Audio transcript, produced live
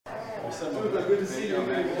Good to see you,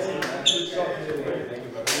 man. Good to talk to you, man.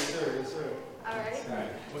 Yes, sir. All right.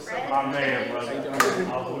 What's up, my man, brother?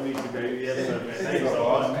 How are you today? Yes, sir, man. Thank you so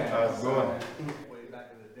much, man. How's it going? Way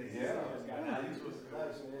back in the day. Yeah.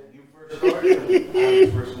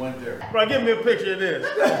 You first went there. Bro, give me a picture of this.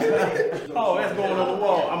 Oh, that's going on the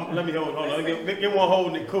wall. Let me hold on. Let me get one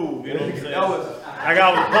holding it cool. You know what I'm saying? Like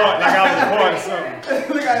I was a part of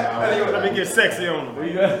something. Let me get sexy on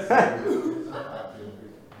them.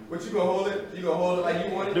 What you gonna hold it? You gonna hold it like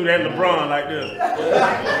you want it? Do that LeBron like this.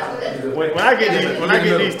 When I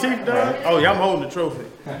get these teeth done, oh yeah, I'm holding the trophy.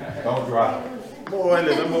 Don't drop it. Boy,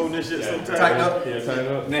 listen, I'm holding this shit so tight. Tighten up. Yeah,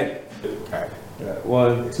 tighten up. Neck. Okay.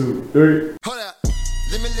 1, 2, 3. Hold up,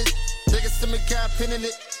 limitless. Take a stomach, got pinning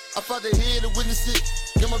it. I fought the head to witness it.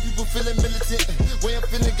 Get my people feeling militant. Way I'm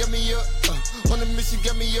feeling, got me up. On the mission,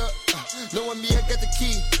 got me up. Knowing me, I got the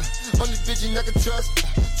key. On this vision, I can trust.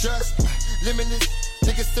 Limitless.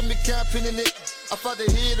 Take a stomach, got pinning it. I fought the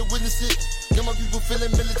head to witness it. Get my people feeling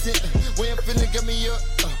militant. Way I'm feeling, got me up.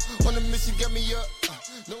 On the mission, got me up.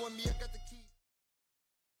 Knowing me, I got the key.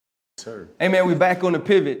 Sir. Hey man, we back on the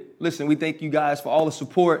pivot. Listen, we thank you guys for all the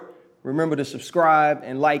support. Remember to subscribe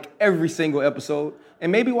and like every single episode,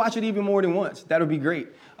 and maybe watch it even more than once. That'll be great.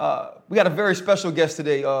 We got a very special guest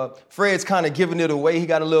today. Fred's kind of giving it away. He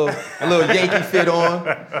got a little Yankee fit on.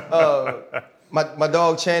 My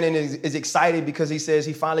dog Channing is excited because he says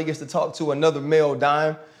he finally gets to talk to another male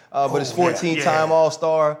dime. But it's 14-time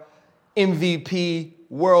All-Star, MVP,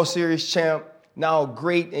 World Series champ, now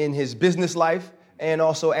great in his business life and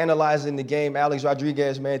also analyzing the game. Alex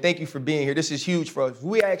Rodriguez, man, thank you for being here. This is huge for us.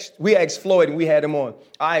 We asked Floyd and we had him on.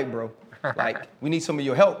 All right, bro. Like, we need some of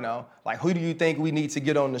your help now. Like, who do you think we need to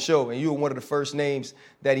get on the show? And you were one of the first names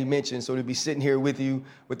that he mentioned. So to be sitting here with you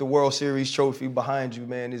with the World Series trophy behind you,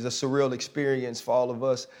 man, is a surreal experience for all of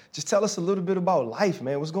us. Just tell us a little bit about life,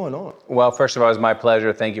 man. What's going on? Well, first of all, it's my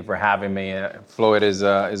pleasure. Thank you for having me. Floyd is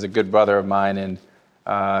a good brother of mine, and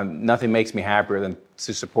nothing makes me happier than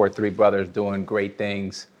to support three brothers doing great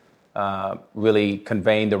things, really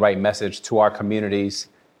conveying the right message to our communities.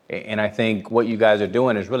 And I think what you guys are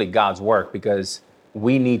doing is really God's work, because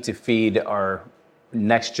we need to feed our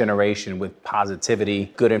next generation with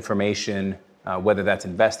positivity, good information, whether that's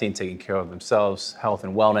investing, taking care of themselves, health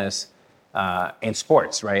and wellness, and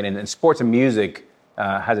sports, right? And sports and music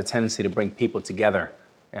has a tendency to bring people together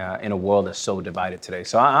in a world that's so divided today.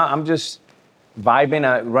 So I'm just vibing,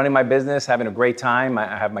 running my business, having a great time.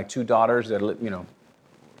 I have my two daughters that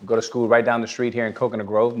go to school right down the street here in Coconut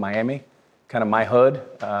Grove, Miami. Kind of my hood,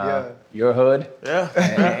 your hood,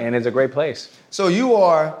 and it's a great place. So you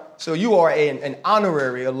are an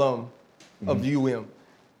honorary alum of UM,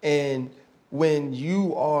 and when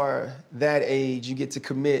you are that age, you get to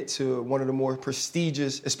commit to one of the more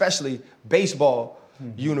prestigious, especially baseball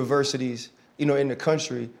universities, in the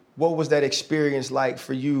country. What was that experience like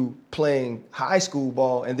for you playing high school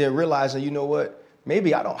ball and then realizing, you know what,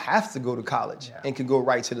 maybe I don't have to go to college and can go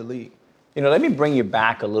right to the league? Let me bring you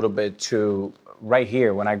back a little bit to right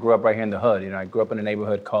here when I grew up right here in the hood. I grew up in a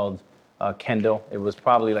neighborhood called Kendall. It was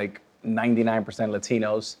probably like 99%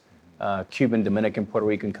 Latinos, Cuban, Dominican, Puerto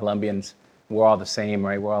Rican, Colombians. We're all the same,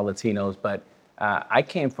 right? We're all Latinos. But I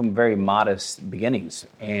came from very modest beginnings.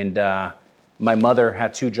 And my mother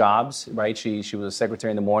had two jobs, right? She was a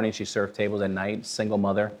secretary in the morning. She served tables at night, single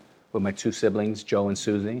mother with my two siblings, Joe and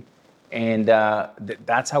Susie. And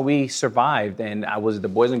that's how we survived. And I was at the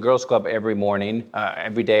Boys and Girls Club every morning,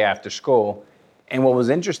 every day after school. And what was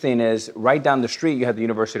interesting is right down the street, you had the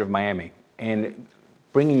University of Miami. And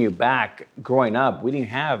bringing you back, growing up, we didn't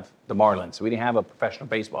have the Marlins. We didn't have a professional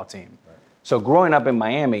baseball team. Right. So growing up in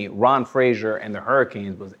Miami, Ron Frazier and the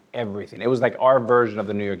Hurricanes was everything. It was like our version of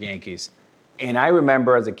the New York Yankees. And I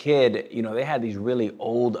remember as a kid, they had these really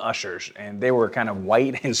old ushers, and they were kind of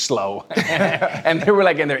white and slow. And they were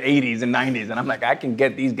like in their 80s and 90s. And I'm like, I can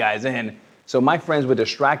get these guys in. So my friends would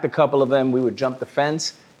distract a couple of them. We would jump the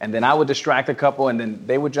fence, and then I would distract a couple, and then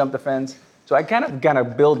they would jump the fence. So I kind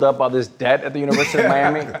of build up all this debt at the University of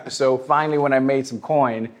Miami. So finally, when I made some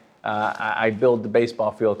coin, I built the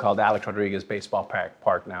baseball field called Alex Rodriguez Baseball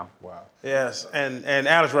Park now. Wow. Yes, and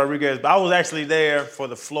Alex Rodriguez, I was actually there for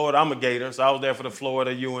the Florida, I'm a Gator, so I was there for the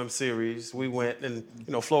Florida UM series. We went and,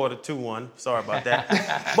 Florida 2-1. Sorry about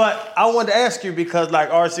that. But I wanted to ask you because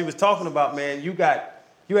like RC was talking about, man, you had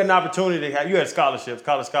an opportunity to you had college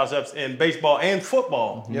scholarships in baseball and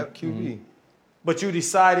football. Mm-hmm. Yep, QB. Mm-hmm. But you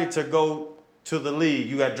decided to go to the league.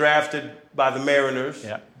 You got drafted by the Mariners.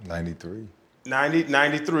 Yeah. 93.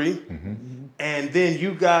 93. Mm-hmm. and then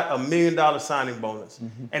you got $1 million signing bonus.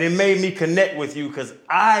 And it made me connect with you because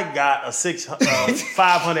I got a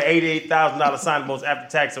 $588,000 signing bonus after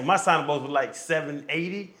tax. So my signing bonus was like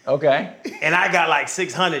 $780. Okay. And I got like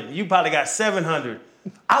 $600. You probably got $700.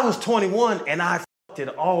 I was 21 and I fucked it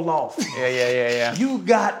all off. Yeah. You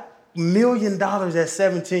got $1 million at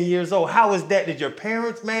 17 years old. How is that? Did your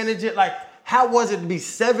parents manage it? Like, how was it to be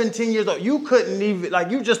 17 years old? You couldn't even,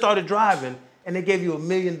 like, you just started driving and they gave you $1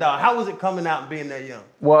 million. How was it coming out and being that young?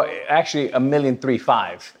 Well, actually,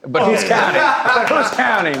 $1,003,500. But who's counting? But who's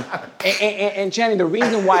counting? And Channing, the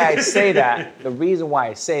reason why I say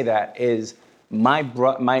that is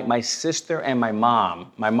my sister and my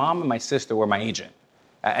mom and my sister were my agent.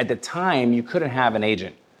 At the time, you couldn't have an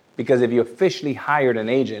agent because if you officially hired an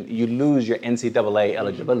agent, you lose your NCAA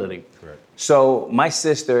eligibility. Correct. So my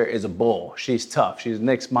sister is a bull. She's tough. She's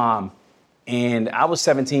Nick's mom. And I was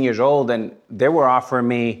 17 years old, and they were offering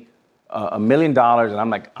me $1 million, and I'm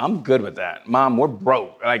like, I'm good with that. Mom, we're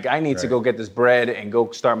broke. Like, I need to go get this bread and go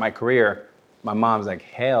start my career. My mom's like,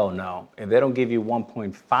 hell no. If they don't give you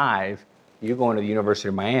 1.5, you're going to the University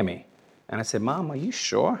of Miami. And I said, Mom, are you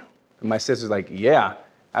sure? And my sister's like, yeah.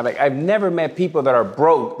 I've never met people that are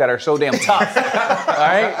broke that are so damn tough. All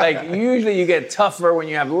right? Like, usually you get tougher when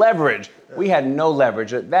you have leverage. We had no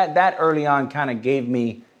leverage. That early on kind of gave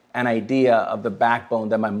me an idea of the backbone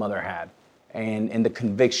that my mother had and the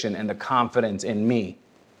conviction and the confidence in me.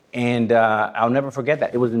 And I'll never forget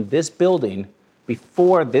that. It was in this building,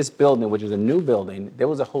 before this building, which is a new building, there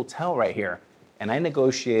was a hotel right here. And I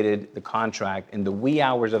negotiated the contract in the wee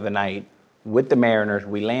hours of the night with the Mariners.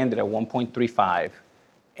 We landed at 1.35,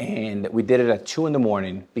 and we did it at 2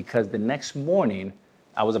 a.m. because the next morning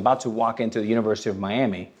I was about to walk into the University of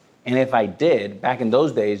Miami. And if I did, back in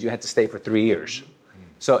those days, you had to stay for 3 years.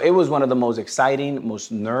 So it was one of the most exciting,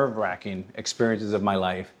 most nerve-wracking experiences of my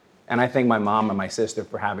life. And I thank my mom and my sister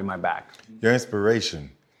for having my back. Your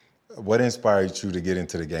inspiration, what inspired you to get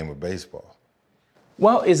into the game of baseball?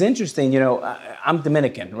 Well, it's interesting. You know, I'm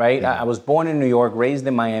Dominican, right? Yeah. I was born in New York, raised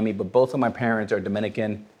in Miami, but both of my parents are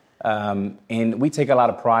Dominican. And we take a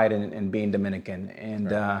lot of pride in being Dominican.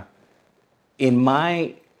 And in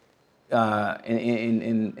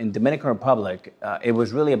Dominican Republic, it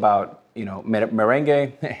was really about, you know,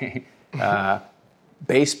 merengue,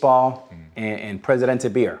 baseball, and Presidente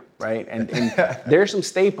beer, right? And there's some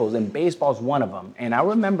staples, and baseball's one of them. And I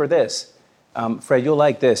remember this, Fred, you'll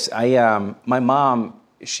like this. My mom,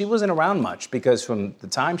 she wasn't around much because from the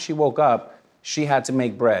time she woke up, she had to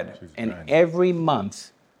make bread. And every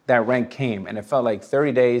month that rent came, and it felt like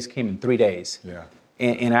 30 days came in 3 days. Yeah.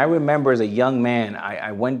 And I remember as a young man,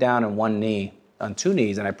 I went down on 2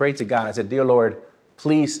 knees, and I prayed to God. I said, Dear Lord,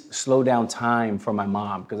 please slow down time for my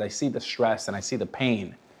mom because I see the stress and I see the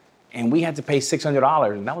pain. And we had to pay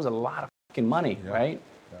 $600, and that was a lot of fucking money, right?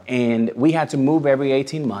 Yeah. And we had to move every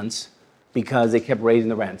 18 months because they kept raising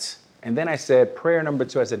the rents. And then I said, prayer number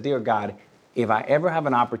 2, I said, Dear God, if I ever have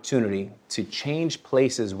an opportunity to change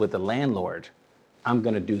places with the landlord, I'm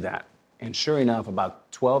going to do that. And sure enough,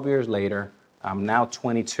 about 12 years later, I'm now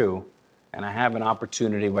 22, and I have an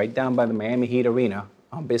opportunity right down by the Miami Heat Arena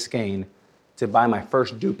on Biscayne to buy my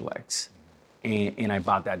first duplex. And I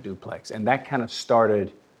bought that duplex. And that kind of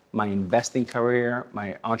started my investing career,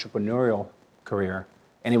 my entrepreneurial career.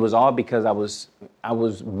 And it was all because I was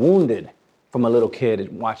wounded from a little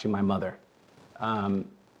kid watching my mother. And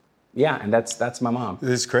that's my mom.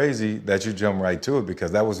 It's crazy that you jump right to it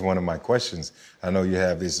because that was one of my questions. I know you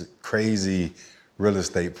have this crazy real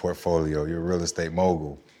estate portfolio, you're a real estate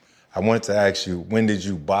mogul. I wanted to ask you, when did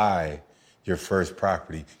you buy your first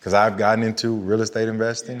property? Because I've gotten into real estate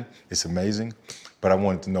investing. It's amazing. But I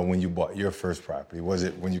wanted to know when you bought your first property. Was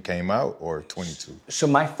it when you came out or 22? So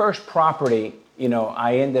my first property, you know,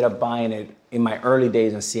 I ended up buying it in my early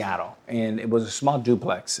days in Seattle. And it was a small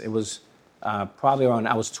duplex. It was probably around,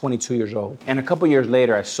 I was 22 years old. And a couple years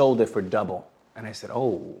later, I sold it for double. And I said,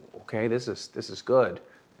 oh, okay, this is good.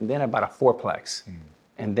 And then I bought a fourplex.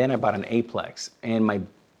 And then I bought an eightplex. And my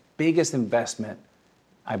biggest investment,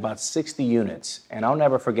 I bought 60 units. And I'll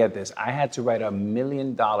never forget this. I had to write $1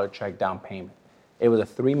 million check down payment. It was a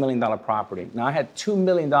 $3 million property. Now, I had $2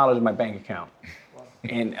 million in my bank account.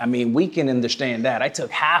 And, I mean, we can understand that. I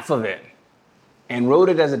took half of it and wrote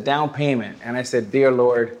it as a down payment. And I said, Dear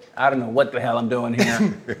Lord, I don't know what the hell I'm doing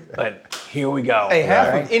here, but here we go. Hey,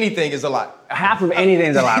 half of anything is a lot. Half of anything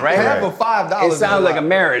is a lot, right? Half of $5 It sounds like a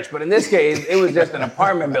marriage, but in this case, it was just an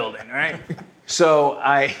apartment building, right? So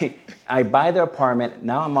I buy the apartment.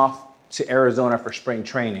 Now I'm off to Arizona for spring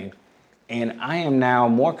training. And I am now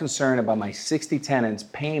more concerned about my 60 tenants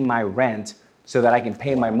paying my rent so that I can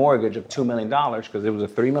pay my mortgage of $2 million because it was a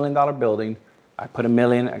 $3 million building I put $1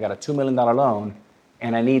 million, I got a $2 million loan,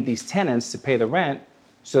 and I need these tenants to pay the rent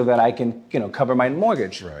so that I can, cover my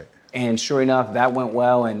mortgage. Right. And sure enough, that went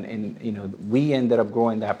well, and we ended up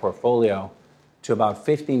growing that portfolio to about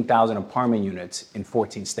 15,000 apartment units in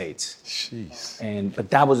 14 states. Jeez. But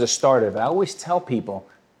that was the start of it. I always tell people,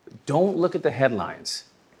 don't look at the headlines.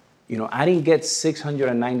 I didn't get 96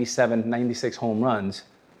 home runs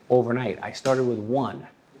overnight. I started with one.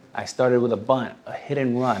 I started with a bunt, a hit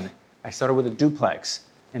and run. I started with a duplex.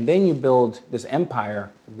 And then you build this empire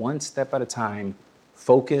one step at a time,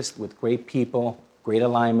 focused with great people, great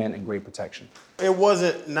alignment, and great protection. It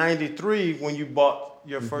wasn't 93 when you bought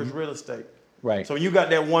your first real estate. Right. So you got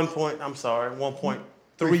that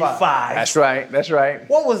 1.35. That's right.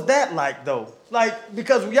 What was that like though? Like,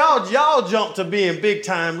 because y'all jumped to being big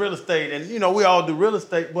time real estate, and we all do real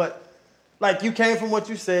estate, but like you came from what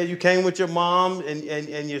you said, you came with your mom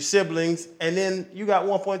and your siblings, and then you got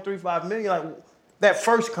 1.35 million, like that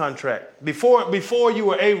first contract before you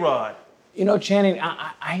were A-Rod. Channing,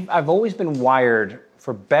 I've always been wired,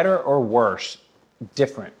 for better or worse,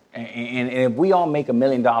 different. And if we all make $1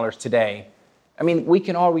 million today, we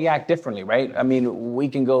can all react differently, right? We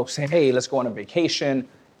can go say, hey, let's go on a vacation.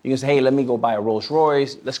 You can say, hey, let me go buy a Rolls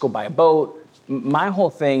Royce. Let's go buy a boat. My whole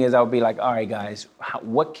thing is I would be like, all right, guys,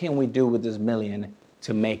 what can we do with this $1 million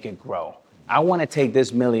to make it grow? I want to take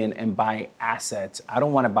this $1 million and buy assets. I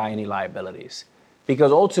don't want to buy any liabilities.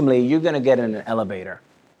 Because ultimately, you're going to get in an elevator.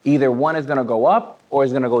 Either one is going to go up or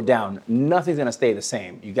it's going to go down. Nothing's going to stay the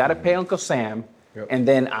same. You got to pay Uncle Sam. Yep. And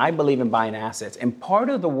then I believe in buying assets. And part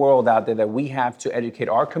of the world out there that we have to educate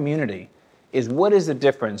our community is what is the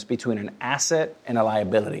difference between an asset and a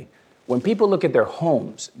liability. When people look at their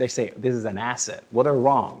homes, they say, this is an asset. Well, they're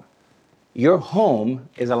wrong. Your home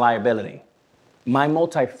is a liability. Your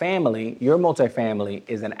multifamily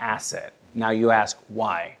is an asset. Now you ask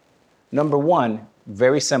why. Number one,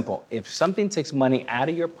 very simple. If something takes money out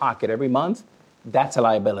of your pocket every month, that's a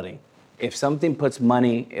liability. If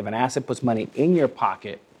an asset puts money in your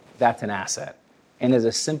pocket, that's an asset. And it's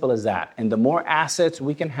as simple as that. And the more assets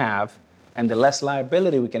we can have and the less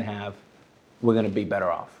liability we can have, we're going to be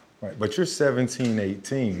better off. Right. But you're 17,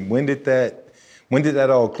 18. When did that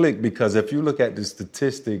all click? Because if you look at the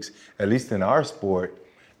statistics, at least in our sport,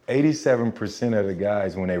 87% of the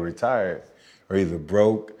guys when they retired are either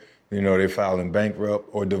broke, they filing bankrupt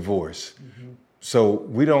or divorce. Mm-hmm. So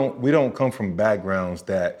we don't come from backgrounds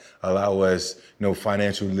that allow us,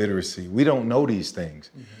 financial literacy. We don't know these things.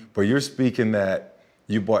 Mm-hmm. But you're speaking that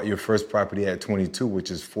you bought your first property at 22,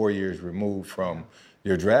 which is 4 years removed from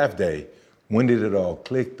your draft day. When did it all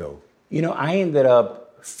click, though? I ended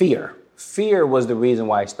up fear. Fear was the reason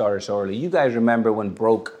why I started so early. You guys remember when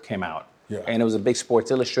Broke came out? Yeah. And it was a big Sports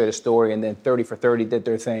Illustrated story, and then 30 for 30 did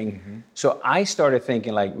their thing. Mm-hmm. So I started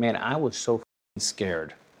thinking like, man, I was so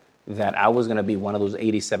scared that I was going to be one of those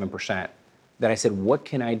 87% that I said, what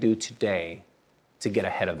can I do today to get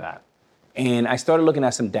ahead of that? And I started looking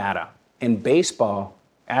at some data. In baseball,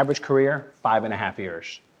 average career, 5.5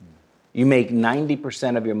 years. You make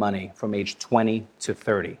 90% of your money from age 20 to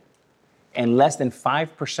 30. And less than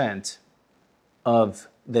 5% of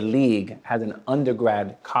the league has an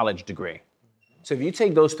undergrad college degree. So if you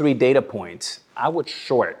take those 3 data points, I would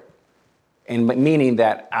short, and meaning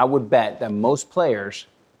that I would bet that most players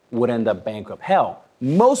would end up bankrupt. Hell,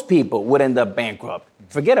 most people would end up bankrupt.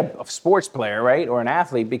 Forget a sports player, right, or an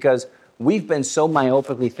athlete, because we've been so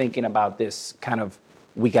myopically thinking about this kind of,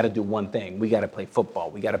 we got to do one thing. We got to play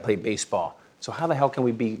football. We got to play baseball. So how the hell can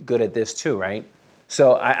we be good at this too, right?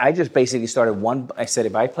 So I just basically started I said,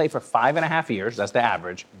 if I play for 5.5 years, that's the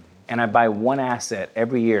average, and I buy one asset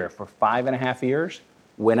every year for 5.5 years,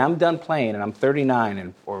 when I'm done playing and I'm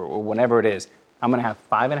 39 or whenever it is, I'm going to have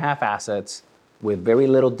 5.5 assets with very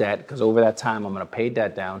little debt, because over that time I'm going to pay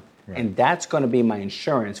debt down. Right. And that's going to be my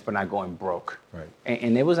insurance for not going broke. Right.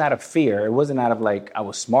 And it was out of fear. It wasn't out of like I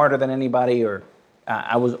was smarter than anybody, or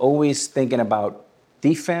I was always thinking about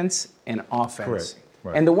defense and offense. Correct.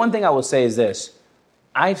 Right. And the one thing I will say is this.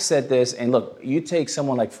 I've said this, and look, you take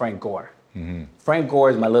someone like Frank Gore. Mm-hmm. Frank Gore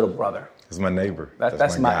is my little brother. He's my neighbor.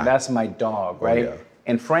 That's my dog, right? Oh, yeah.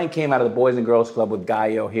 And Frank came out of the Boys and Girls Club with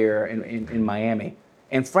Gallo here in Miami.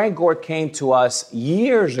 And Frank Gore came to us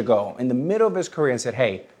years ago in the middle of his career and said,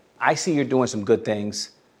 hey, I see you're doing some good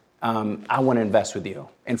things. I want to invest with you.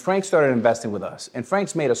 And Frank started investing with us. And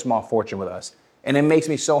Frank's made a small fortune with us. And it makes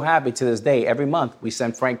me so happy to this day. Every month we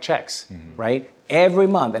send Frank checks, right? Every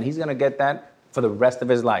month. And he's going to get that for the rest of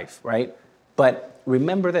his life, right? But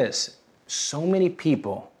remember this. So many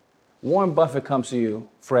people, Warren Buffett comes to you,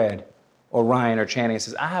 Fred, or Ryan, or Channing, and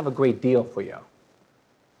says, I have a great deal for you.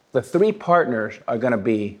 The 3 partners are going to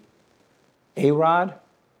be A-Rod,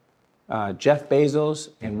 Jeff Bezos,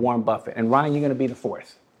 and Warren Buffett. And Ryan, you're going to be the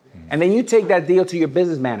fourth. And then you take that deal to your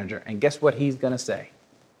business manager, and guess what he's going to say?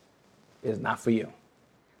 It's not for you.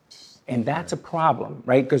 And that's a problem,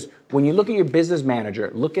 right? Because when you look at your business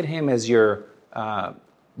manager, look at him as your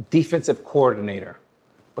defensive coordinator.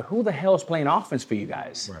 But who the hell is playing offense for you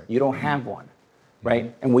guys? Right. You don't have one,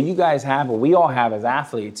 right? And what you guys have, what we all have as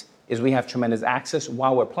athletes, is we have tremendous access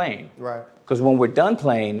while we're playing. Right. Because when we're done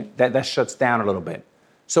playing, that shuts down a little bit.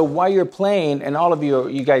 So while you're playing, and all of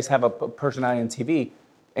you guys have a personality on TV,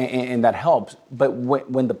 and that helps. But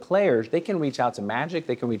when the players, they can reach out to Magic,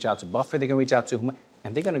 they can reach out to Buffett, they can reach out to whom,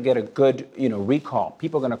 and they're going to get a good, recall.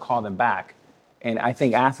 People are going to call them back. And I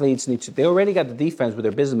think athletes need to, they already got the defense with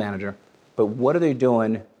their business manager, but what are they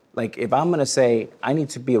doing? Like, if I'm going to say, I need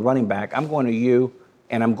to be a running back, I'm going to you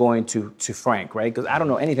and I'm going to Frank, right? Because I don't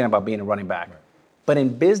know anything about being a running back. Right. But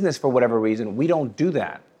in business, for whatever reason, we don't do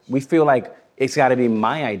that. We feel like it's got to be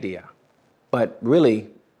my idea. But really,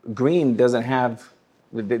 green doesn't have,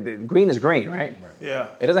 the green is green, right? Yeah.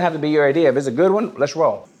 It doesn't have to be your idea. If it's a good one, let's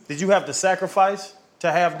roll. Did you have to sacrifice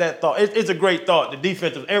to have that thought? It's a great thought. The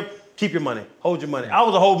defensive, keep your money, hold your money. I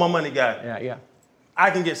was a hold my money guy. Yeah.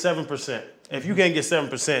 I can get 7%. If you can't get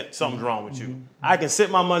 7%, something's wrong with you. I can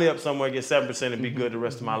sit my money up somewhere, get 7%, and be good the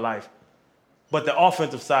rest of my life. But the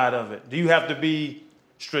offensive side of it, do you have to be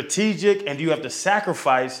strategic and do you have to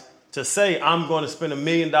sacrifice to say, I'm going to spend $1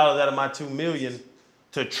 million out of my $2 million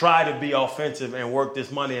to try to be offensive and work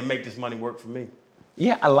this money and make this money work for me?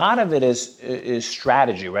 Yeah, a lot of it is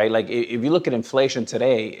strategy, right? Like, if you look at inflation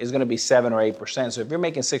today, it's going to be 7 or 8%. So if you're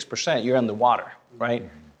making 6%, you're underwater, right?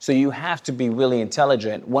 So you have to be really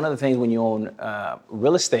intelligent. One of the things when you own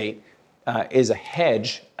real estate is a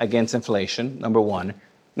hedge against inflation, number one.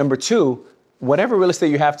 Number two, whatever real estate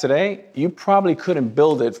you have today, you probably couldn't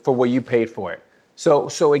build it for what you paid for it.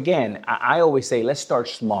 So again, I always say, let's start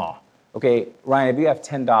small. Okay, Ryan, if you have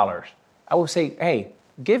 $10, I would say, hey,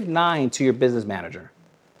 give 9 to your business manager.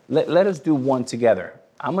 Let us do 1 together.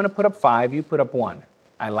 I'm going to put up 5, you put up 1.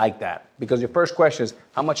 I like that, because your first question is,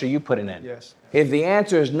 how much are you putting in? Yes. If the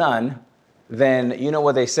answer is none, then you know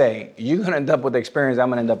what they say. You're going to end up with the experience, I'm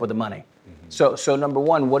going to end up with the money. So number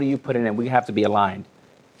one, what are you putting in? We have to be aligned.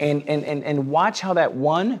 And watch how that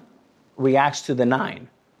 1 reacts to the 9.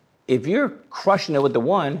 If you're crushing it with the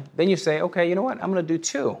 1, then you say, okay, you know what? I'm going to do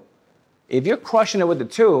 2. If you're crushing it with the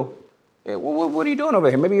 2, what are you doing over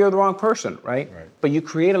here? Maybe you're the wrong person, right? But you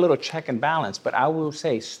create a little check and balance. But I will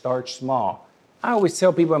say, start small. I always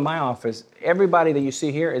tell people in my office, everybody that you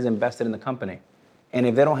see here is invested in the company. And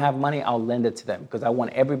if they don't have money, I'll lend it to them, because I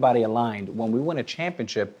want everybody aligned. When we win a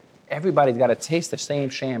championship, everybody's got to taste the same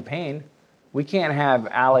champagne. We can't have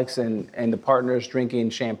Alex and the partners drinking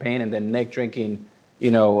champagne and then Nick drinking,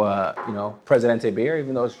 Presidente beer,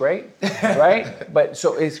 even though it's great, right? But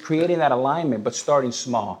so it's creating that alignment, but starting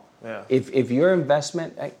small. Yeah. If your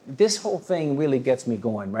investment, this whole thing really gets me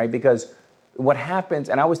going, right? Because what happens,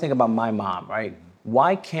 and I always think about my mom, right?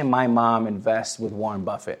 Why can't my mom invest with Warren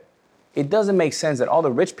Buffett? It doesn't make sense that all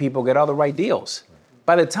the rich people get all the right deals.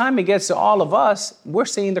 By the time it gets to all of us, we're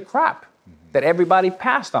seeing the crap that everybody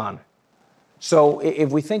passed on. So if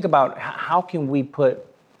we think about how can we put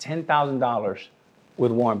 $10,000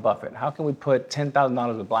 with Warren Buffett? How can we put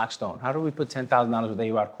 $10,000 with Blackstone? How do we put $10,000 with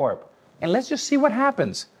A-Rod Corp? And let's just see what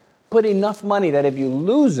happens. Put enough money that if you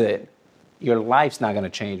lose it, your life's not going to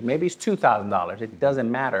change. Maybe it's $2,000. It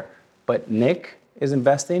doesn't matter. But Nick is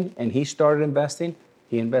investing, and he started investing.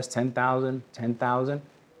 He invests $10,000,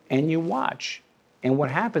 and you watch. And what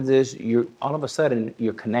happens is all of a sudden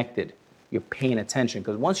you're connected. You're paying attention,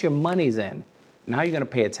 because once your money's in, now you're going to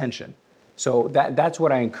pay attention. So that's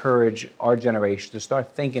what I encourage our generation to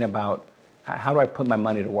start thinking about. How do I put my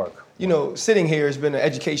money to work? Sitting here has been an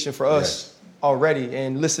education for us already,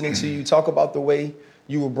 and listening to you talk about the way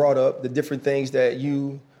you were brought up, the different things that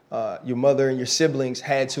you, your mother and your siblings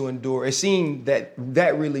had to endure. It seemed that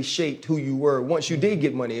really shaped who you were once you did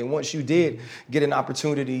get money, and once you did get an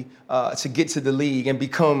opportunity to get to the league and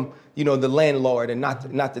become, the landlord and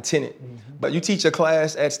not the tenant. But you teach a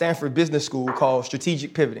class at Stanford Business School called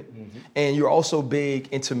Strategic Pivoting, and you're also big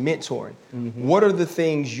into mentoring. What are the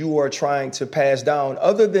things you are trying to pass down,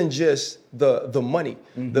 other than just the money,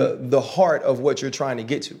 the heart of what you're trying to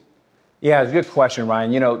get to? Yeah, it's a good question,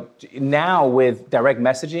 Ryan. Now with direct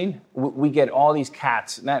messaging, we get all these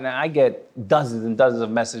cats. Now I get dozens and dozens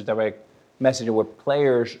of direct messaging where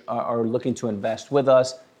players are looking to invest with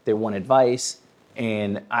us. They want advice.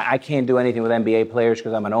 And I can't do anything with NBA players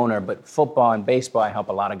because I'm an owner, but football and baseball, I help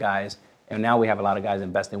a lot of guys. And now we have a lot of guys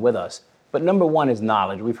investing with us. But number one is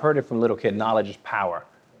knowledge. We've heard it from little kid, knowledge is power.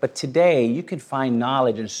 But today, you can find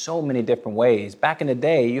knowledge in so many different ways. Back in the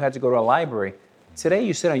day, you had to go to a library. Today,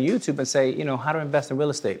 you sit on YouTube and say, how to invest in real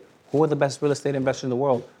estate. Who are the best real estate investors in the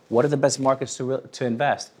world? What are the best markets to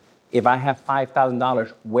invest? If I have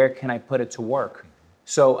 $5,000, where can I put it to work?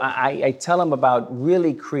 So I tell them about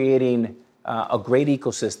really creating a great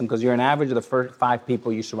ecosystem, because you're an average of the first 5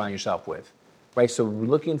 people you surround yourself with, right? So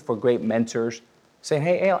looking for great mentors, saying,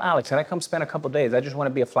 hey, Alex, can I come spend a couple days? I just want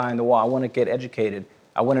to be a fly on the wall. I want to get educated.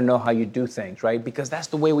 I want to know how you do things, right? Because that's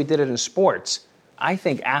the way we did it in sports. I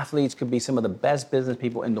think athletes could be some of the best business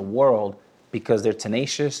people in the world because they're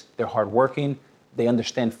tenacious, they're hardworking, they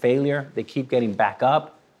understand failure, they keep getting back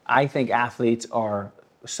up. I think athletes are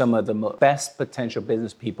some of the best potential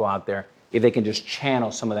business people out there if they can just channel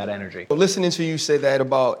some of that energy. Listening to you say that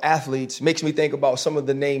about athletes makes me think about some of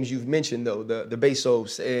the names you've mentioned, though, the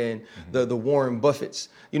Bezos and the Warren Buffetts.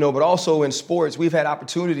 But also in sports, we've had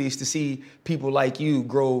opportunities to see people like you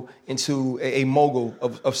grow into a mogul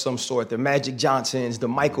of some sort. The Magic Johnsons, the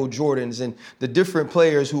Michael Jordans, and the different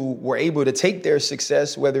players who were able to take their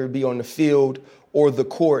success, whether it be on the field or the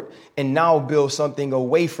court, and now build something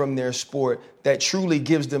away from their sport that truly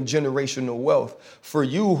gives them generational wealth. For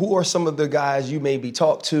you, who are some of the guys you maybe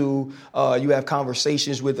talk to, you have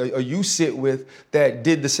conversations with, or you sit with that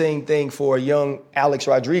did the same thing for a young Alex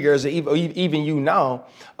Rodriguez, or even you now,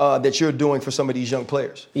 that you're doing for some of these young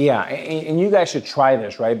players? Yeah, and you guys should try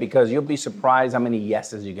this, right? Because you'll be surprised how many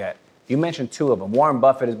yeses you get. You mentioned 2 of them. Warren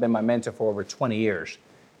Buffett has been my mentor for over 20 years.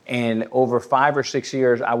 And over 5 or 6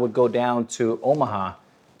 years, I would go down to Omaha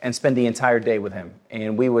and spend the entire day with him.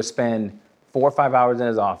 And we would spend 4 or 5 hours in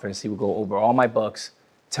his office. He would go over all my books,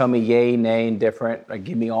 tell me yay, nay, indifferent,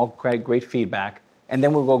 give me all great feedback. And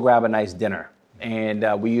then we'll go grab a nice dinner. And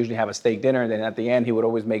we usually have a steak dinner. And then at the end, he would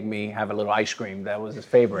always make me have a little ice cream. That was his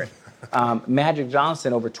favorite. Magic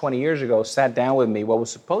Johnson, over 20 years ago, sat down with me what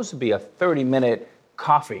was supposed to be a 30-minute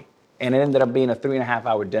coffee. And it ended up being a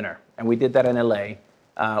 3.5-hour dinner. And we did that in LA.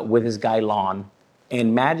 With his guy Lon,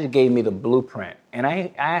 and Magic gave me the blueprint. And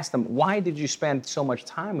I asked him, why did you spend so much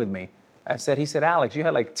time with me? He said, Alex, you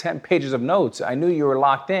had like 10 pages of notes. I knew you were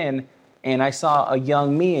locked in, and I saw a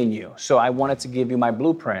young me in you. So I wanted to give you my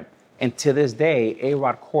blueprint. And to this day,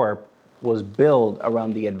 A-Rod Corp was built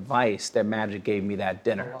around the advice that Magic gave me that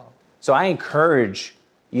dinner. Oh, wow. So I encourage,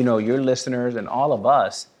 your listeners and all of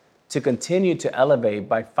us to continue to elevate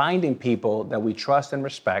by finding people that we trust and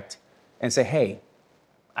respect and say, hey,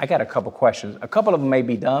 I got a couple questions. A couple of them may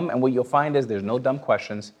be dumb, and what you'll find is there's no dumb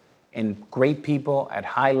questions. And great people at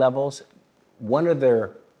high levels, one of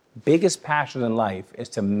their biggest passions in life is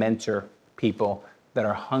to mentor people that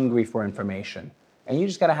are hungry for information. And you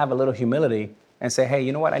just got to have a little humility and say, hey,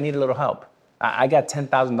 you know what? I need a little help. I got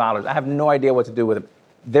 $10,000. I have no idea what to do with it.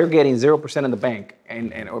 They're getting 0% in the bank.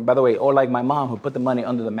 Or by the way, or like my mom who put the money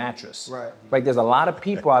under the mattress. Right. There's a lot of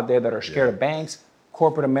people out there that are scared of banks,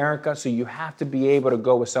 corporate America, so you have to be able to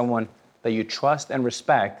go with someone that you trust and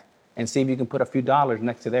respect and see if you can put a few dollars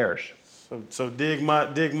next to theirs. So dig my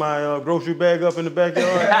grocery bag up in the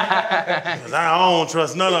backyard? 'Cause I don't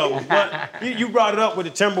trust none of them. But you brought it up with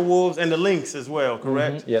the Timberwolves and the Lynx as well,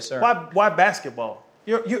 correct? Mm-hmm. Yes, sir. Why basketball?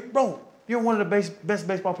 You're one of the best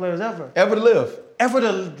baseball players ever. Ever to live. Ever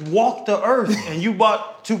to walk the earth, and you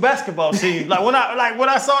bought 2 basketball teams. When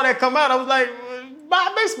I saw that come out, I was like, buy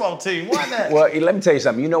a baseball team. Why not? Well, let me tell you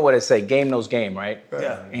something. You know what it say? Game knows game, right?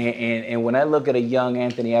 Yeah. And when I look at a young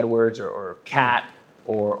Anthony Edwards or Cat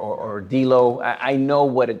or D'Lo, I know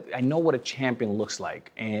what a champion looks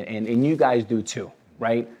like, and you guys do too,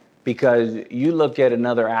 right? Because you look at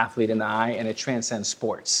another athlete in the eye, and it transcends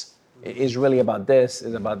sports. It's really about this.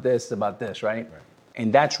 It's about this. It's about this, right?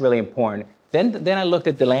 And that's really important. Then I looked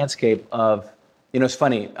at the landscape of, it's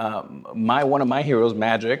funny. One of my heroes,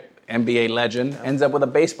 Magic, NBA legend, ends up with a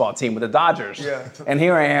baseball team with the Dodgers. Yeah. And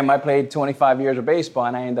here I am, I played 25 years of baseball,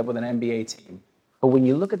 and I end up with an NBA team. But when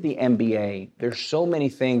you look at the NBA, there's so many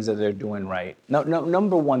things that they're doing right. No,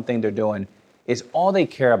 number one thing they're doing is all they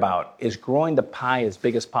care about is growing the pie as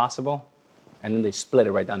big as possible, and then they split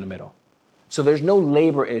it right down the middle. So there's no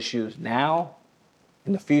labor issues now,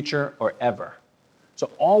 in the future, or ever. So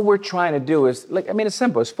all we're trying to do is, it's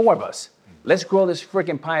simple, it's 4 of us. Let's grow this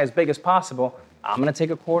freaking pie as big as possible. I'm going to take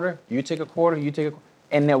a quarter, you take a quarter, you take a quarter,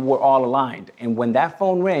 and then we're all aligned. And when that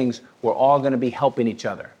phone rings, we're all going to be helping each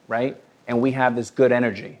other, right? And we have this good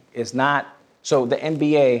energy. So the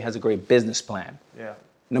NBA has a great business plan. Yeah.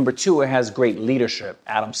 Number 2, it has great leadership.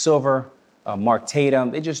 Adam Silver, Mark Tatum,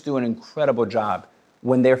 they just do an incredible job.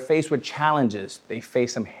 When they're faced with challenges, they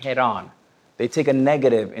face them head on. They take a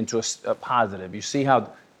negative into a positive. You see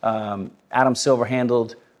how Adam Silver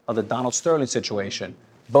handled the Donald Sterling situation.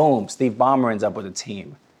 Boom, Steve Ballmer ends up with a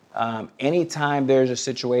team. Anytime there's a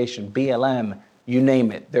situation, BLM, you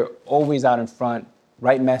name it, they're always out in front,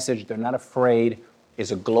 right message, they're not afraid.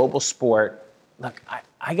 It's a global sport. Look,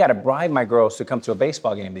 I got to bribe my girls to come to a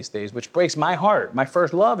baseball game these days, which breaks my heart. My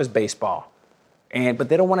first love is baseball. But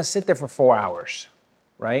they don't want to sit there for 4 hours,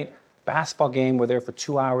 right? Basketball game, we're there for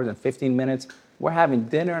 2 hours and 15 minutes. We're having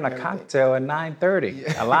dinner and a cocktail at 9:30.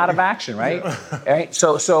 Yeah. A lot of action, right? Right?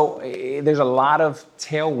 So there's a lot of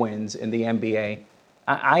tailwinds in the NBA.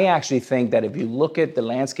 I actually think that if you look at the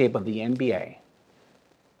landscape of the NBA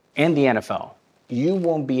and the NFL, you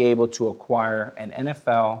won't be able to acquire an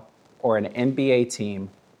NFL or an NBA team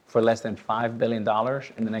for less than $5 billion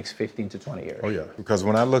in the next 15 to 20 years. Oh, yeah. Because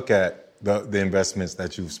when I look at the investments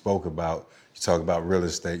that you spoke about, you talk about real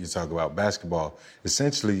estate, you talk about basketball,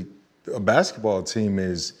 essentially a basketball team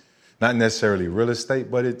is not necessarily real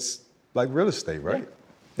estate, but it's like real estate, right? Yeah.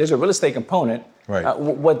 There's a real estate component. Right.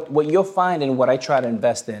 What you'll find and what I try to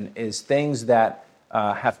invest in is things that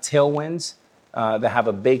have tailwinds, that have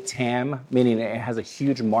a big TAM, meaning it has a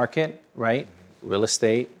huge market, right? Real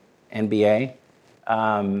estate, NBA,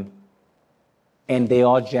 and they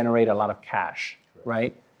all generate a lot of cash,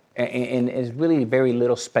 right? And it's really very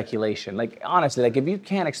little speculation. Like, honestly, like if you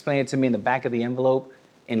can't explain it to me in the back of the envelope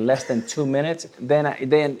in less than 2 minutes, then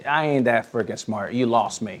I ain't that freaking smart. You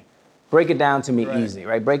lost me. Break it down to me easy,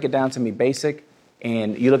 right? Break it down to me basic.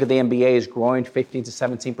 And you look at the NBA is growing 15 to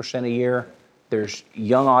 17% a year. There's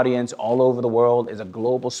young audience all over the world. It's a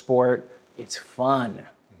global sport. It's fun,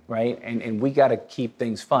 right? And we got to keep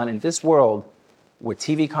things fun. In this world where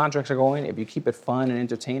TV contracts are going, if you keep it fun and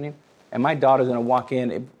entertaining, and my daughter's going to walk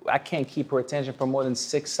in, I can't keep her attention for more than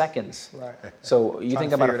 6 seconds. Right. So you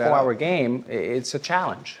think about a 4-hour game, it's a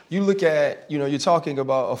challenge. You look at, you're talking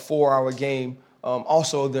about a 4-hour game,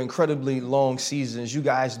 also the incredibly long seasons, you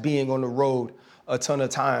guys being on the road a ton of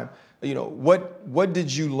time. What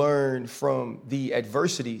did you learn from the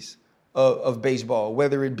adversities of baseball,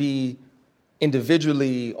 whether it be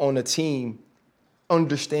individually on a team,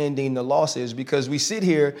 understanding the losses? Because we sit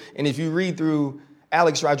here, and if you read through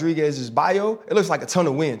Alex Rodriguez's bio, it looks like a ton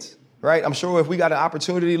of wins, right? I'm sure if we got an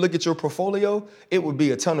opportunity to look at your portfolio, it would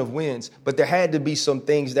be a ton of wins. But there had to be some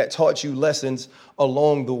things that taught you lessons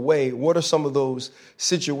along the way. What are some of those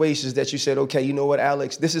situations that you said, okay, you know what,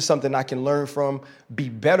 Alex, this is something I can learn from, be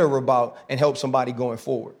better about, and help somebody going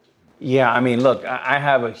forward? Yeah, I mean, look, I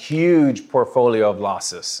have a huge portfolio of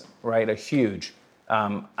losses, right? A huge.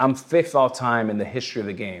 I'm 5th all time in the history of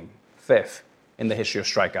the game, 5th in the history of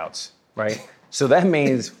strikeouts, right? So that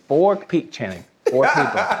means 4 people.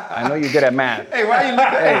 I know you're good at math. Hey, why are you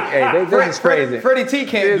looking at this is crazy. Freddie T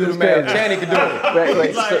can't do the math. Channing can do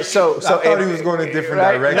it. Right. So I thought he was going a different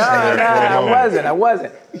direction. I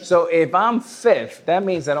wasn't. So if I'm 5th, that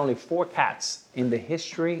means that only 4 cats in the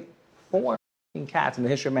history of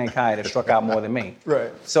mankind have struck out more than me.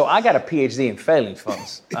 Right. So I got a PhD in failing,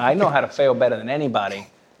 folks. I know how to fail better than anybody.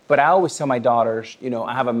 But I always tell my daughters,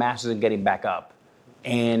 I have a master's in getting back up.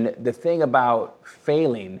 And the thing about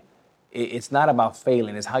failing, it's not about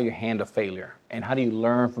failing, it's how you handle failure. And how do you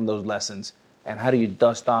learn from those lessons? And how do you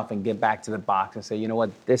dust off and get back to the box and say, you know what,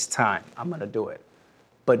 this time I'm going to do it.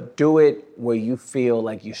 But do it where you feel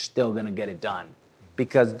like you're still going to get it done.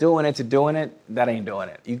 Because doing it to doing it, that ain't doing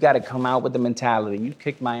it. You got to come out with the mentality, you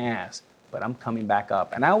kicked my ass, but I'm coming back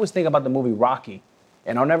up. And I always think about the movie Rocky.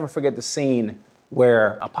 And I'll never forget the scene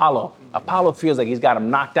where Apollo feels like he's got him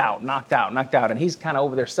knocked out. And he's kind of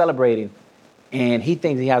over there celebrating. And he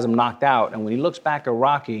thinks he has him knocked out. And when he looks back at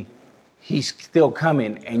Rocky, he's still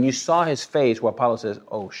coming. And you saw his face where Apollo says,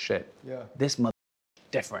 oh, shit, this mother is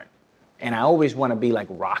different. And I always want to be like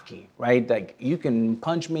Rocky, right? Like, you can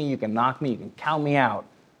punch me, you can knock me, you can count me out.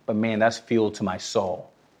 But, man, that's fuel to my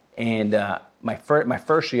soul. And my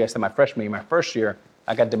first year, I said my freshman year, my first year,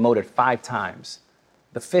 I got demoted 5 times.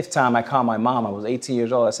 The 5th time I called my mom, I was 18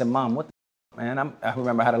 years old. I said, Mom, what the man? I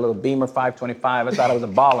remember I had a little Beamer 525. I thought I was a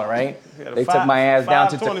baller, right? They took my ass down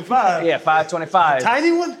to 525. Yeah, 525.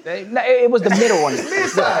 Tiny one? It was the middle one. The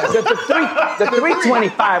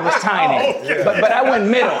 325 was tiny. Oh, okay. But I went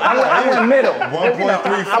middle. I went middle.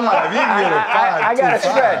 1.35. I got a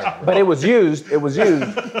stretch. But it was used.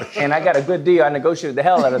 And I got a good deal. I negotiated the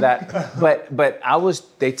hell out of that. But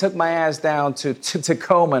they took my ass down to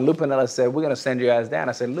Tacoma, and Lou Piniella said, we're going to send your ass down.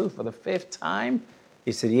 I said, Lou, for the 5th time?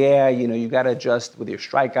 He said, yeah, you got to adjust with your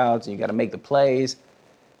strikeouts and you got to make the plays.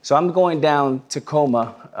 So I'm going down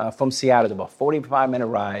Tacoma from Seattle. It's about a 45-minute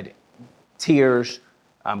ride, tears.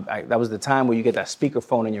 That was the time where you get that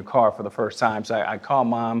speakerphone in your car for the first time. So I call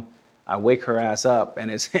Mom. I wake her ass up, and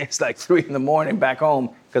it's like 3 in the morning back home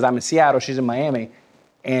because I'm in Seattle. She's in Miami.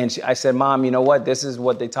 And I said, Mom, you know what? This is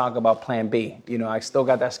what they talk about plan B. You know, I still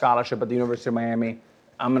got that scholarship at the University of Miami.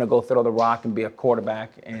 I'm going to go throw the rock and be a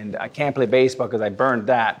quarterback. And I can't play baseball because I burned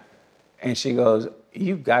that. And she goes,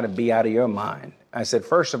 you've got to be out of your mind. I said,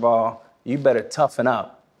 first of all, you better toughen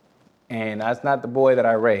up. And that's not the boy that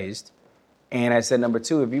I raised. And I said, number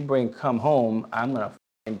two, if you come home, I'm going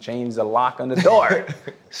to change the lock on the door.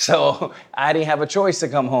 So I didn't have a choice to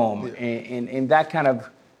come home. And that kind of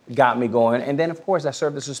got me going. And then, of course, I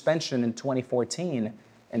served a suspension in 2014.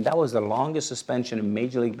 And that was the longest suspension in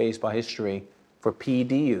Major League Baseball history for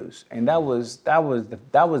PED use. And that was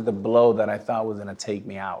the blow that I thought was going to take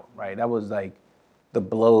me out, right? That was like the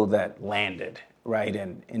blow that landed, right?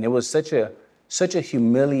 And it was such a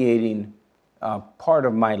humiliating part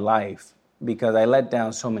of my life because I let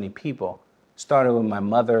down so many people. Started with my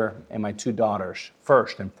mother and my two daughters,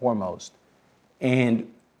 first and foremost.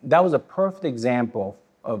 And that was a perfect example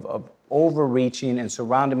of overreaching and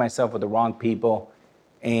surrounding myself with the wrong people.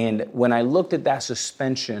 And when I looked at that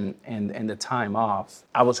suspension and the time off,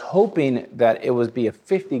 I was hoping that it would be a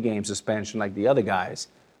 50-game suspension like the other guys,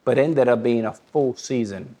 but ended up being a full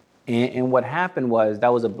season. And what happened was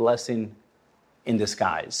that was a blessing in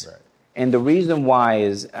disguise. Right. And the reason why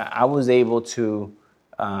is I was able to,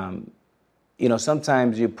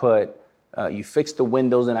 sometimes you fix the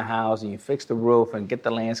windows in a house and you fix the roof and get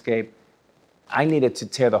the landscape. I needed to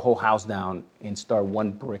tear the whole house down and start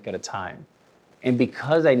one brick at a time. And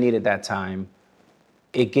because I needed that time,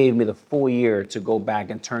 it gave me the full year to go back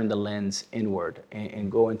and turn the lens inward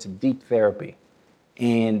and go into deep therapy.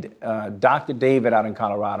 And Dr. David out in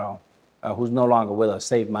Colorado, who's no longer with us,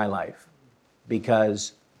 saved my life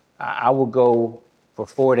because I would go for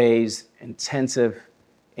 4 days intensive,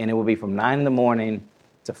 and it would be from 9 a.m.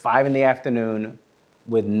 to 5 p.m.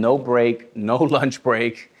 with no break, no lunch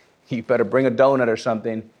break. You better bring a donut or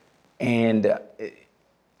something. And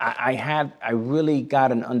I really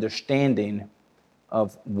got an understanding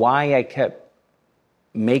of why I kept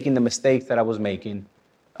making the mistakes that I was making,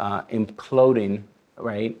 imploding,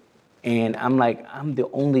 right? And I'm like, I'm the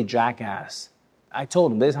only jackass. I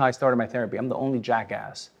told him, this is how I started my therapy. I'm the only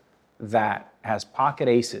jackass that has pocket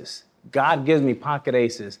aces. God gives me pocket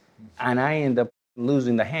aces, and I end up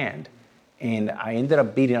losing the hand. And I ended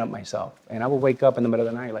up beating up myself. And I would wake up in the middle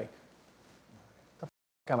of the night like, what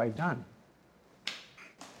the have I done?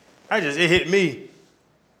 It hit me.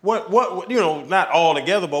 What not all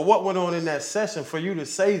together, but what went on in that session for you to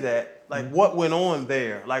say that? Like, what went on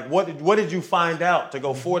there? Like, what did you find out to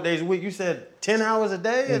go 4 days a week? You said 10 hours a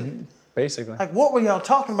day? Mm-hmm. Basically. Like, what were y'all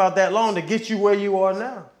talking about that long to get you where you are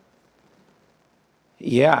now?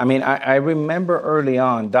 Yeah, I mean, I remember early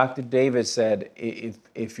on, Dr. David said,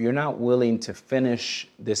 if you're not willing to finish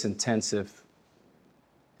this intensive,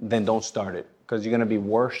 then don't start it, because you're going to be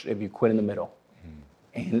worse if you quit in the middle.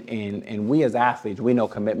 And we as athletes, we know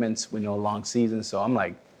commitments, we know long seasons. So I'm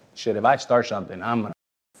like, shit, if I start something, I'm going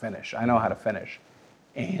to finish. I know how to finish,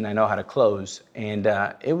 and I know how to close. And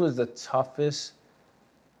it was the toughest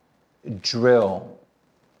drill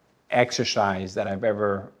exercise that I've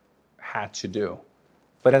ever had to do.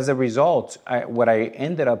 But as a result, what I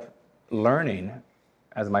ended up learning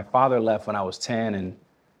as my father left when I was 10, and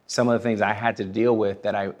some of the things I had to deal with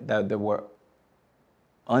that were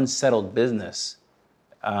unsettled business,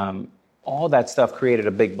 all that stuff created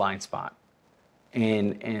a big blind spot.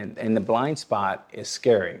 And the blind spot is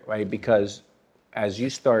scary, right? Because as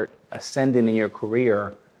you start ascending in your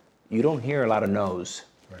career, you don't hear a lot of no's.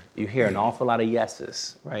 Right. You hear an awful lot of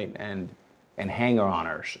yeses, right? And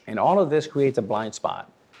hanger-oners. And all of this creates a blind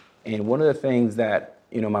spot. And one of the things that,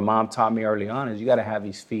 my mom taught me early on is you got to have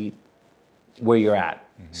these feet where you're at,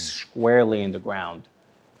 squarely in the ground.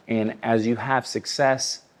 And as you have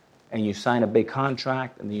success and you sign a big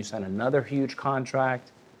contract and then you sign another huge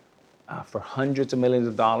contract for hundreds of millions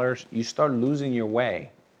of dollars, you start losing your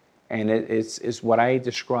way. And it's what I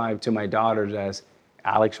describe to my daughters as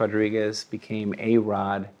Alex Rodriguez became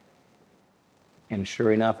A-Rod. And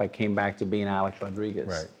sure enough, I came back to being Alex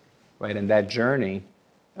Rodriguez. Right. And that journey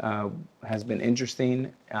has been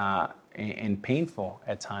interesting and painful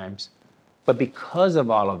at times. But because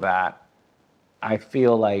of all of that, I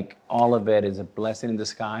feel like all of it is a blessing in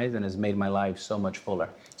disguise and has made my life so much fuller.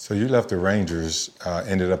 So you left the Rangers,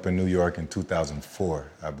 ended up in New York in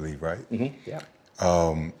 2004, I believe, right? Mm-hmm. Yeah.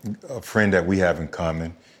 A friend that we have in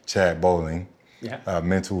common, Chad Bowling, yeah.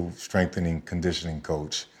 Mental strengthening conditioning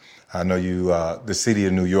coach. I know you, the city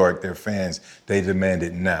of New York, their fans, they demand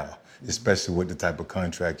it now, especially with the type of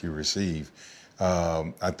contract you receive.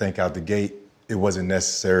 I think out the gate, it wasn't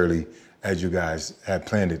necessarily as you guys had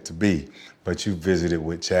planned it to be, but you visited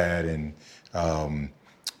with Chad and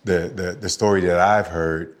the story that I've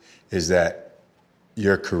heard is that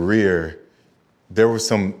your career, there were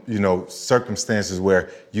some, circumstances where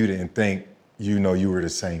you didn't think, you were the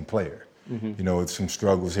same player. Some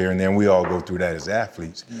struggles here and there, and we all go through that as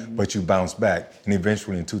athletes, but you bounce back. And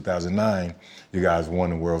eventually in 2009, you guys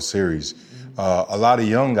won the World Series. A lot of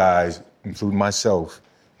young guys, including myself,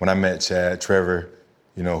 when I met Chad, Trevor,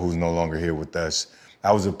 who's no longer here with us,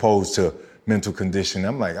 I was opposed to mental conditioning.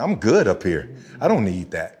 I'm like, I'm good up here. I don't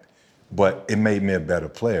need that. But it made me a better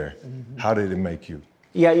player. How did it make you?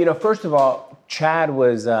 Yeah, first of all, Chad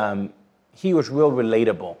was, he was real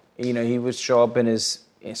relatable. He would show up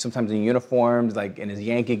sometimes in uniforms, like in his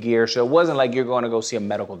Yankee gear. So it wasn't like you're going to go see a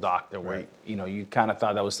medical doctor where, you kind of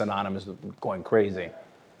thought that was synonymous with going crazy.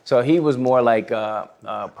 So he was more like a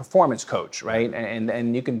performance coach, right?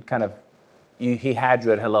 And you can kind of, he had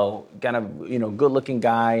you at hello, kind of, good-looking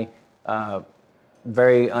guy,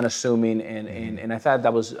 very unassuming, and I thought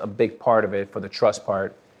that was a big part of it for the trust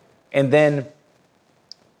part. And then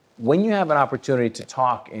when you have an opportunity to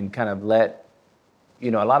talk and kind of let, a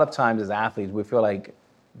lot of times as athletes, we feel like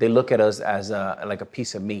they look at us as like a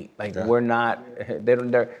piece of meat. Like we're not, they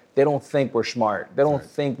don't think we're smart. They don't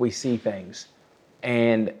think we see things.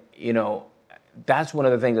 And, that's one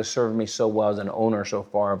of the things that served me so well as an owner so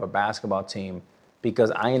far of a basketball team, because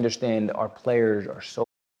I understand our players are so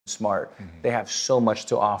smart. They have so much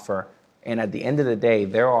to offer. And at the end of the day,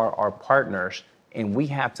 there are our partners, and we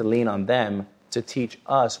have to lean on them to teach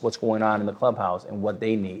us what's going on in the clubhouse and what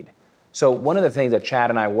they need. So one of the things that Chad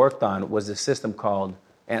and I worked on was a system called,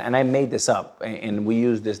 and I made this up, and we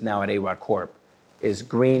use this now at A-Rod Corp, is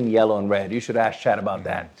green, yellow, and red. You should ask Chad about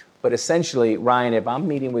that. But essentially, Ryan, if I'm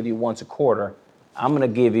meeting with you once a quarter, I'm going to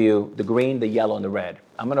give you the green, the yellow, and the red.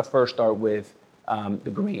 I'm going to first start with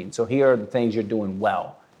the green. So here are the things you're doing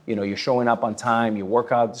well. You're showing up on time, your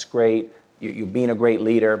workout is great, you're being a great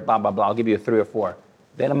leader, blah, blah, blah. I'll give you 3 or 4.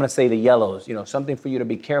 Then I'm going to say the yellows, something for you to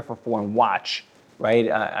be careful for and watch,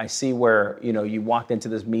 right? I see where, you walked into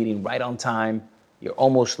this meeting right on time, you're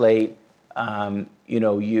almost late,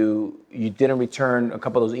 you didn't return a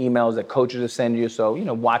couple of those emails that coaches have sent you, so,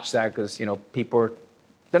 watch that because, people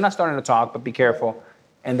they're not starting to talk, but be careful.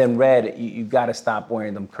 And then red, you got to stop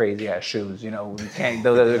wearing them crazy ass shoes. You can't;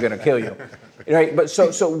 they're going to kill you, right? But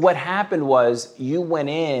so what happened was you went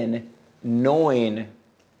in knowing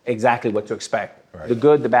exactly what to expect: the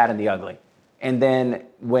good, the bad, and the ugly. And then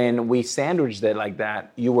when we sandwiched it like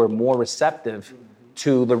that, you were more receptive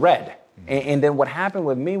to the red. And then what happened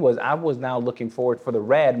with me was I was now looking forward for the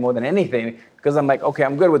red more than anything because I'm like, okay,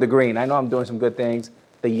 I'm good with the green. I know I'm doing some good things.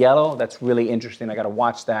 The yellow, that's really interesting. I got to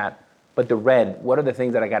watch that. But the red, what are the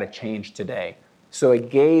things that I got to change today? So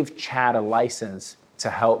it gave Chad a license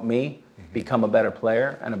to help me become a better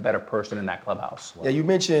player and a better person in that clubhouse. Yeah, you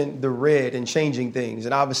mentioned the red and changing things.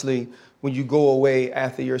 And obviously, when you go away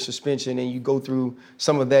after your suspension and you go through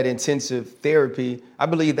some of that intensive therapy, I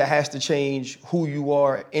believe that has to change who you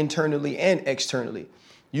are internally and externally.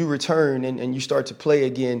 You return and you start to play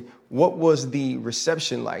again. What was the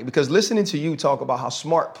reception like? Because listening to you talk about how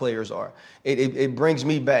smart players are, it brings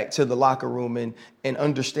me back to the locker room and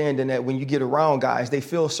understanding that when you get around guys, they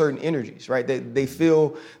feel certain energies, right? They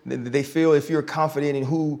feel if you're confident in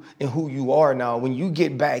who you are now, when you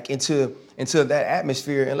get back into that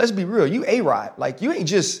atmosphere, and let's be real, you A-Rod, like you ain't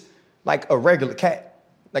just like a regular cat.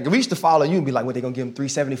 Like if we used to follow you and be like, what, they gonna give him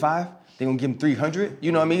 375? They gonna give him 300?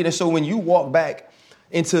 You know what I mean? And so when you walk back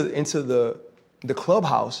into the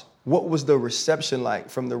clubhouse, what was the reception like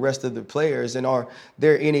from the rest of the players? And are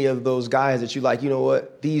there any of those guys that you like, you know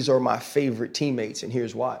what, these are my favorite teammates and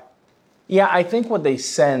here's why? Yeah, I think what they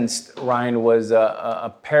sensed, Ryan, was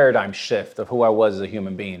a paradigm shift of who I was as a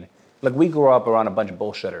human being. Like we grew up around a bunch of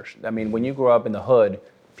bullshitters. I mean, when you grow up in the hood,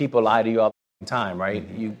 people lie to you all the time, right?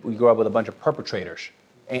 We grew up with a bunch of perpetrators.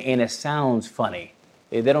 And it sounds funny.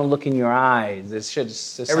 They don't look in your eyes. It should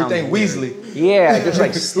just everything Weasley. Yeah, just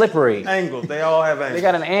like slippery. Angles. They all have angles. They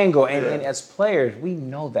got an angle. And as players, we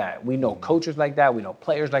know that. We know coaches like that. We know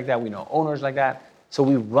players like that. We know owners like that. So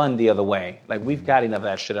we run the other way. Like we've got enough of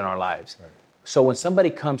that shit in our lives. Right. So when somebody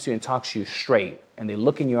comes to you and talks to you straight and they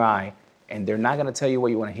look in your eye and they're not going to tell you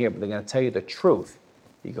what you want to hear, but they're going to tell you the truth,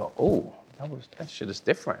 you go, oh, that shit is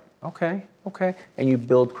different. Okay. And you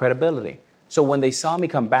build credibility. So when they saw me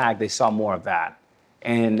come back, they saw more of that.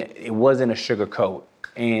 And it wasn't a sugar coat.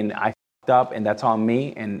 And I f***ed up, and that's on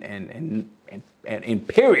me, and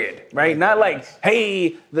period, right? Not like,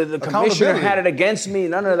 hey, the commissioner had it against me.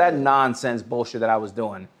 None of that nonsense bullshit that I was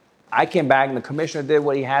doing. I came back, and the commissioner did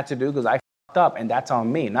what he had to do because I f***ed up, and that's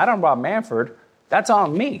on me. Not on Rob Manfred. That's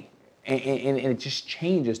on me. And it just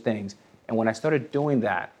changes things. And when I started doing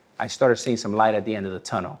that, I started seeing some light at the end of the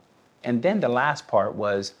tunnel. And then the last part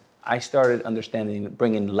was I started understanding,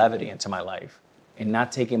 bringing levity into my life and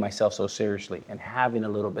not taking myself so seriously and having a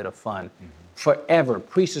little bit of fun. Forever,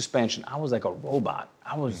 pre-suspension, I was like a robot.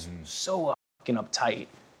 I was so fucking uptight.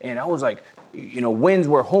 And I was like, wins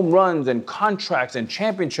were home runs and contracts and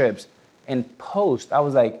championships. And post, I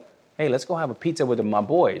was like, hey, let's go have a pizza with my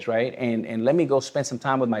boys, right? And let me go spend some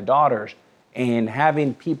time with my daughters. And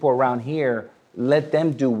having people around here, let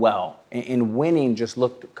them do well. And winning just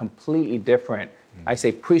looked completely different. I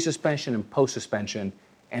say pre-suspension and post-suspension.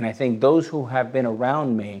 And I think those who have been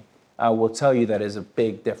around me will tell you that is a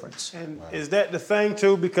big difference. And is that the thing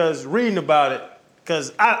too? Because reading about it,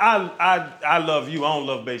 because I love you. I don't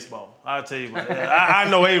love baseball. I'll tell you what. I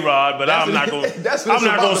know A-Rod, but I'm not going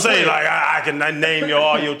to say like I can name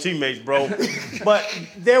all your teammates, bro. But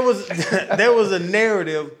there was a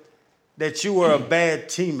narrative that you were a bad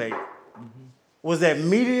teammate. Was that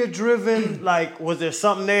media driven? Like, was there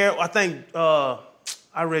something there? I think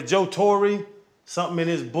I read Joe Torre, something in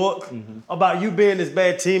his book about you being this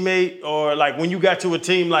bad teammate, or like when you got to a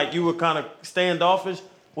team, like you were kind of standoffish.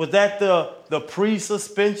 Was that the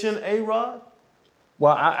pre-suspension A-Rod?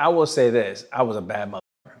 Well, I will say this. I was a bad mother,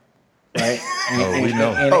 right? We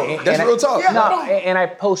know. That's real talk. And I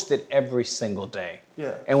posted every single day.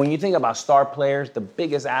 Yeah. And when you think about star players, the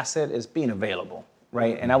biggest asset is being available,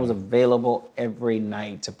 right? And I was available every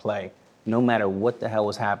night to play, no matter what the hell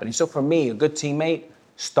was happening. So for me, a good teammate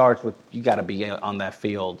starts with you got to be on that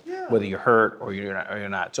field, whether you're hurt or you're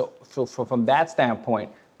not. So from that standpoint,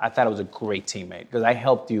 I thought it was a great teammate because I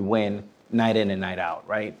helped you win night in and night out,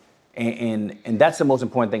 right? And that's the most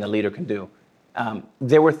important thing a leader can do.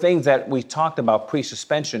 There were things that we talked about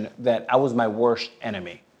pre-suspension that I was my worst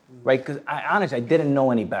enemy, right? Because honestly, I didn't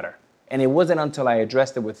know any better. And it wasn't until I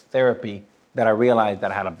addressed it with therapy that I realized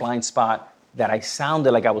that I had a blind spot, that I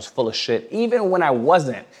sounded like I was full of shit. Even when I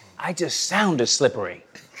wasn't, I just sounded slippery.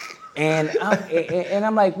 And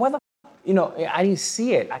I'm like, what the I didn't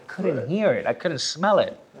see it. I couldn't hear it. I couldn't smell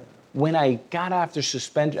it. When I got after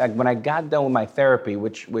suspension, when I got done with my therapy,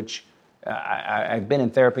 which I've been in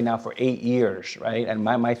therapy now for 8 years, right? And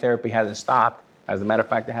my therapy hasn't stopped. As a matter of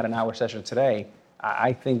fact, I had an hour session today.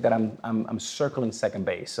 I think that I'm circling second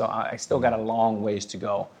base. So I still got a long ways to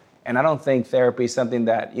go. And I don't think therapy is something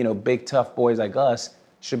that, big tough boys like us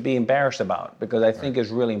should be embarrassed about, because I think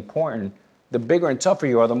it's really important. The bigger and tougher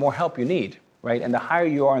you are, the more help you need, right? And the higher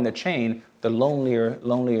you are in the chain, the lonelier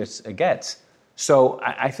it gets. So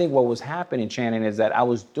I think what was happening, Shannon, is that I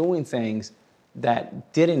was doing things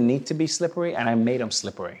that didn't need to be slippery, and I made them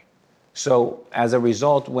slippery. So as a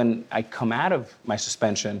result, when I come out of my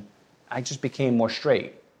suspension, I just became more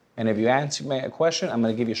straight. And if you ask me a question, I'm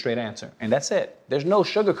going to give you a straight answer. And that's it. There's no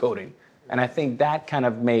sugarcoating. And I think that kind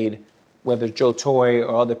of made, whether Joe Torre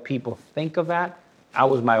or other people think of that, I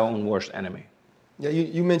was my own worst enemy. Yeah,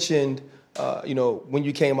 you mentioned, when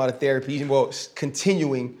you came out of therapy,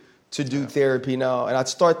 continuing to do therapy now. And I'd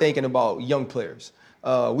start thinking about young players.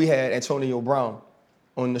 We had Antonio Brown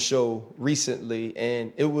on the show recently,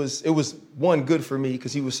 and it was one good for me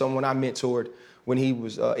because he was someone I mentored when he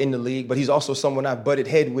was in the league, but he's also someone I've butted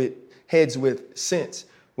heads with since.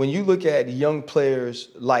 When you look at young players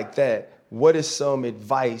like that, what is some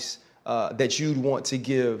advice that you'd want to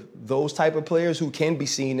give those type of players who can be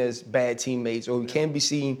seen as bad teammates or who can be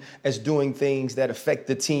seen as doing things that affect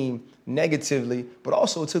the team negatively, but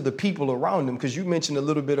also to the people around them? Because you mentioned a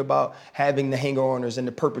little bit about having the hanger-oners and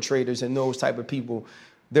the perpetrators and those type of people.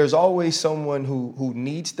 There's always someone who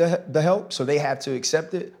needs the help, so they have to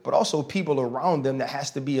accept it, but also people around them that has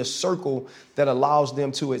to be a circle that allows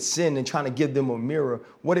them to ascend and trying to give them a mirror.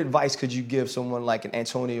 What advice could you give someone like an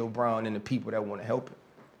Antonio Brown and the people that want to help him?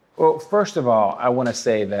 Well, first of all, I want to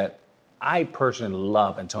say that I personally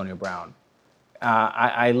love Antonio Brown.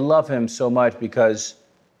 I love him so much because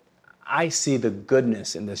I see the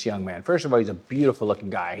goodness in this young man. First of all, he's a beautiful looking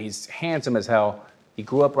guy. He's handsome as hell. He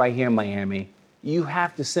grew up right here in Miami. You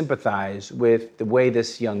have to sympathize with the way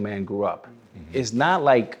this young man grew up. Mm-hmm. It's not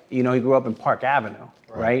like, he grew up in Park Avenue,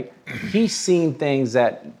 right? He's seen things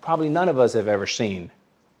that probably none of us have ever seen,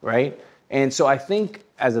 right? And so I think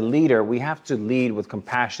as a leader, we have to lead with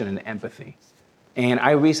compassion and empathy. And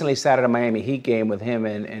I recently sat at a Miami Heat game with him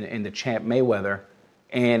and the champ Mayweather,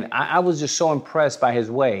 and I was just so impressed by his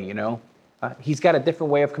way, He's got a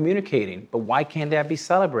different way of communicating, but why can't that be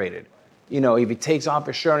celebrated? If he takes off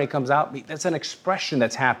his shirt and he comes out, that's an expression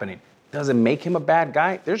that's happening. Doesn't make him a bad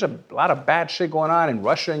guy. There's a lot of bad shit going on in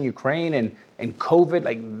Russia and Ukraine and COVID.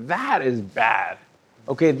 Like, that is bad.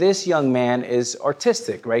 Okay, this young man is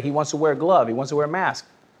artistic, right? He wants to wear a glove. He wants to wear a mask.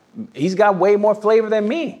 he's got way more flavor than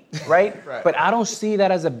me, right? Right. But I don't see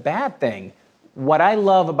that as a bad thing. What I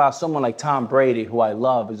love about someone like Tom Brady, who I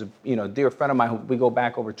love, is a dear friend of mine who we go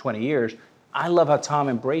back over 20 years. I love how Tom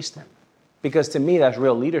embraced him. Because to me, that's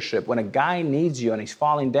real leadership. When a guy needs you and he's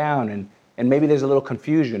falling down and maybe there's a little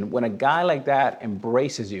confusion, when a guy like that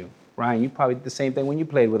embraces you, Ryan, you probably did the same thing when you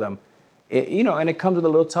played with him. And it comes with a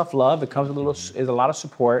little tough love. It comes with a lot of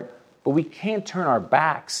support. But we can't turn our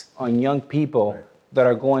backs on young people that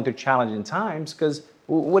are going through challenging times, because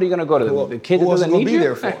what are you going to go to? The kid that doesn't need be you?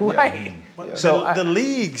 there for? Right. But So the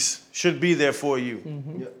leagues should be there for you.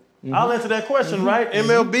 Mm-hmm. I'll answer that question, right?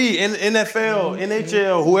 MLB, NFL,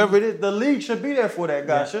 NHL, whoever it is, the league should be there for that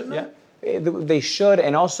guy, shouldn't it? Yeah, they should.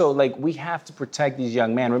 And also, like, we have to protect these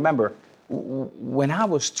young men. Remember, when I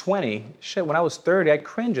was 20, when I was 30, I'd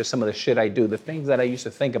cringe at some of the shit I do, the things that I used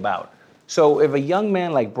to think about. So if a young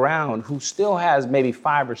man like Brown, who still has maybe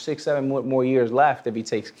 5 or 6, 7 more years left if he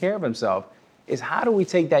takes care of himself, is how do we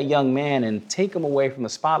take that young man and take him away from the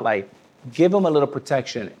spotlight, give him a little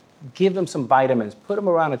protection, give him some vitamins, put him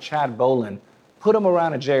around a Chad Bolan, put him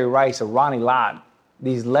around a Jerry Rice, a Ronnie Lott,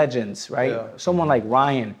 these legends, right? Yeah. Someone like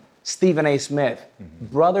Ryan, Stephen A. Smith,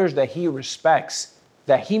 brothers that he respects,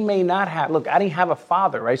 that he may not have. Look, I didn't have a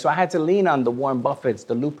father, right? So I had to lean on the Warren Buffetts,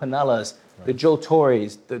 the Lou Pinellas, the Joe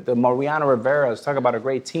Torres, the Mariano Rivera's, talk about a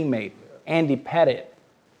great teammate, Andy Pettit.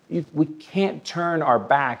 We can't turn our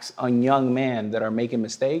backs on young men that are making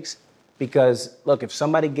mistakes, because, look, if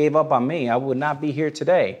somebody gave up on me, I would not be here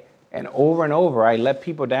today. And over, I let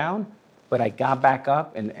people down, but I got back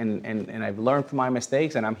up and I've learned from my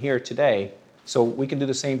mistakes, and I'm here today. So we can do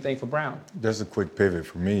the same thing for Brown. Just a quick pivot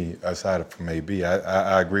for me, aside from AB.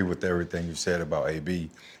 I agree with everything you said about AB.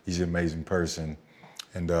 He's an amazing person.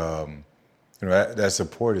 And, that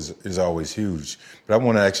support is always huge. But I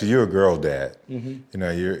want to ask you, you're a girl dad. Mm-hmm.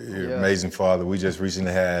 You're an amazing father. We just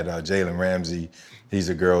recently had Jalen Ramsey. He's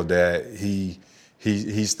a girl dad. He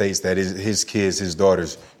states that his kids, his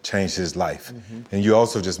daughters, changed his life. Mm-hmm. And you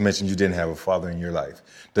also just mentioned you didn't have a father in your life.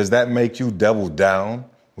 Does that make you double down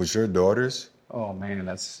with your daughters? Oh, man,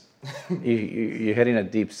 that's you're hitting a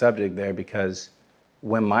deep subject there, because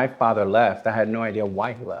when my father left, I had no idea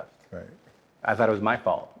why he left. Right. I thought it was my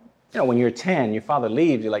fault. When you're 10, your father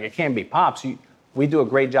leaves, you're like, it can't be Pops. We do a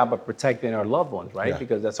great job of protecting our loved ones, right? Yeah.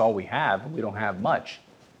 Because that's all we have, and we don't have much.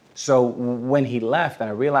 So when he left and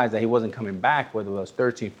I realized that he wasn't coming back, whether it was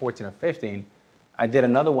 13, 14, or 15, I did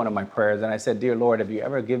another one of my prayers, and I said, Dear Lord, if you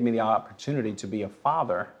ever give me the opportunity to be a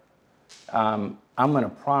father, I'm going to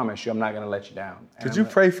promise you I'm not going to let you down. Could you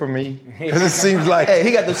pray for me? Because it seems like... Hey,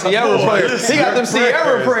 he got the Sierra prayers. He got them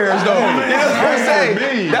Sierra prayers, though.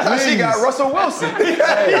 That's how she got Russell Wilson.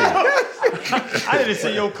 I didn't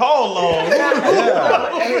see your call long.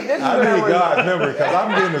 I need God's number, because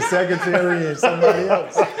I'm getting a secretary and somebody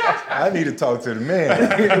else. I need to talk to the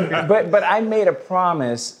man. But I made a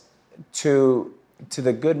promise to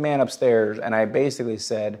the good man upstairs, and I basically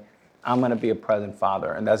said, I'm going to be a present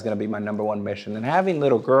father, and that's going to be my number one mission. And having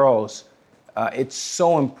little girls, it's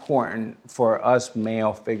so important for us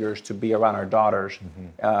male figures to be around our daughters.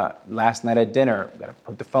 Mm-hmm. Last night at dinner, got to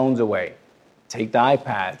put the phones away, take the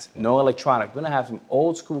iPads, no electronics. We're going to have some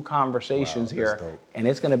old school conversations here, and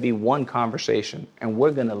it's going to be one conversation, and we're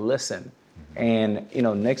going to listen. Mm-hmm.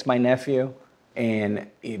 And, Nick's my nephew, and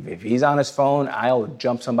if he's on his phone, I'll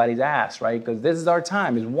jump somebody's ass, right? Because this is our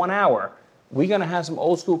time. It's 1 hour. We're going to have some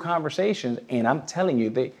old school conversations, and I'm telling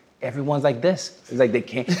you, everyone's like this. It's like they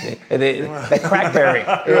can't, that crackberry.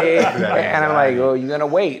 And I'm like, well, you're going to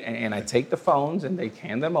wait. And I take the phones, and they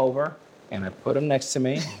hand them over, and I put them next to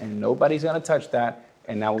me, and nobody's going to touch that.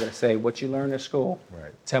 And now we're going to say, what you learned at school.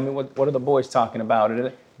 Right. Tell me what are the boys talking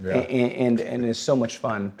about. Yeah. And it's so much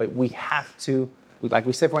fun. But we have to, like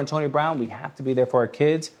we said for Antonio Brown, we have to be there for our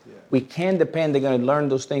kids. Yeah. We can't depend they're going to learn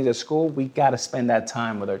those things at school. We got to spend that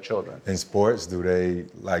time with our children. In sports, do they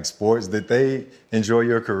like sports? Did they enjoy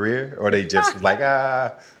your career? Or they just like,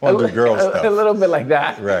 want to do girl stuff? A little bit like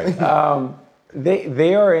that. Right.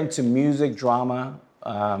 They are into music, drama.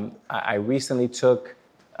 I recently took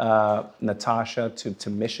Natasha to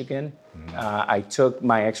Michigan. Mm-hmm. I took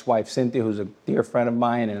my ex-wife, Cynthia, who's a dear friend of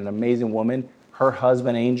mine and an amazing woman, her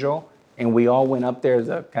husband, Angel, and we all went up there as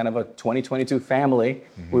a kind of a 2022 family.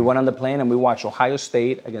 Mm-hmm. We went on the plane and we watched Ohio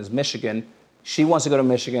State against Michigan. She wants to go to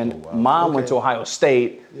Michigan. Oh, wow. Mom went to Ohio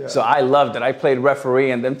State, so I loved it. I played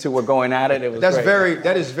referee, and them two were going at it. It was great.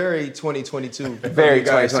 That is very 2022. Very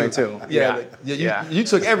 2022. Yeah. You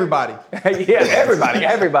took everybody. Yeah,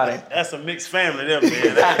 everybody. That's a mixed family there,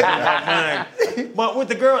 man. But with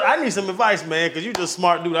the girls, I need some advice, man, because you're just a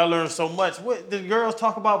smart dude. I learned so much. Do girls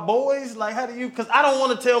talk about boys? Like, how do you? Because I don't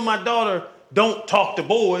want to tell my daughter, don't talk to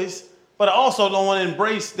boys, but I also don't want to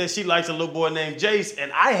embrace that she likes a little boy named Jace,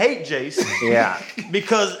 and I hate Jace. Yeah.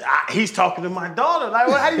 Because he's talking to my daughter. Like,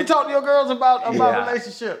 how do you talk to your girls about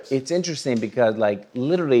relationships? It's interesting because, like,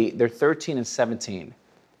 literally, they're 13 and 17.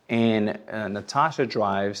 And Natasha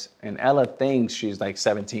drives, and Ella thinks she's like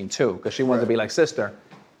 17 too, because she wants to be like sister.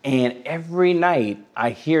 And every night I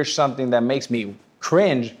hear something that makes me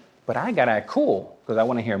cringe, but I gotta act cool because I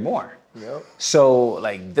want to hear more. Yep. So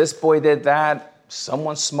like this boy did that,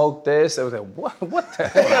 someone smoked this. I was like, what the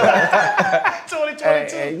hell?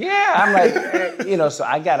 2022. Yeah, I'm like, so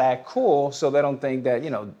I gotta act cool so they don't think that,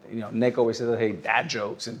 Nick always says, hey, dad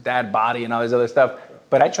jokes and dad body and all this other stuff.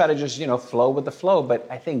 But I try to just, flow with the flow. But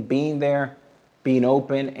I think being there, being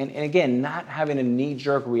open, and again, not having a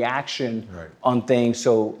knee-jerk reaction on things.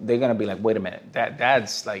 So they're going to be like, wait a minute,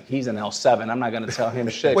 dad's like, he's an L7. I'm not going to tell him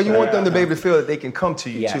shit. Well, you want them to be able to feel that they can come to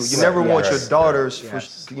you, too. You never want your daughters,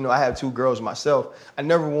 I have 2 girls myself. I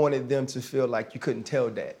never wanted them to feel like you couldn't tell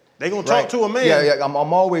dad. They going to talk to a man. Yeah, I'm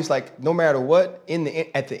always like, no matter what,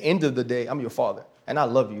 at the end of the day, I'm your father. And I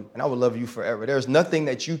love you, and I will love you forever. There's nothing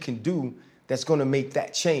that you can do that's going to make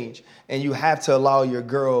that change. And you have to allow your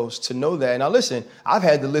girls to know that. Now, listen, I've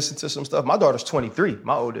had to listen to some stuff. My daughter's 23,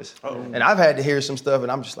 my oldest. And I've had to hear some stuff,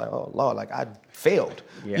 and I'm just like, oh, Lord, like, I failed.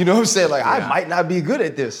 Yeah. You know what I'm saying? Like, I might not be good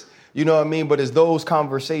at this. You know what I mean? But it's those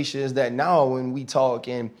conversations that now when we talk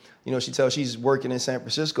and, she's working in San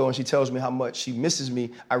Francisco, and she tells me how much she misses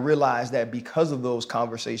me, I realize that because of those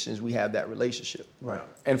conversations, we have that relationship. Right.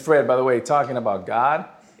 And Fred, by the way, talking about God,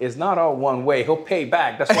 it's not all one way. He'll pay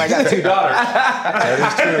back. That's why I got 2 daughters. That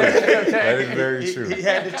is true. Okay. That is very true. He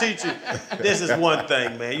had to teach you. This is one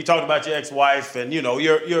thing, man. You talked about your ex-wife, and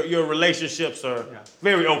your relationships are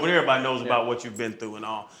very open. Everybody knows about what you've been through and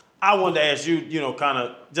all. I wanted to ask you, kind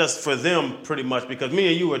of just for them, pretty much, because me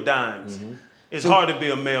and you are dimes. Mm-hmm. It's hard to be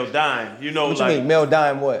a male dime. What you mean, male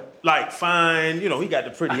dime what? Like fine, he got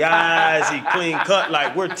the pretty eyes, he clean cut,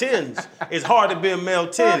 like we're 10s. It's hard to be a male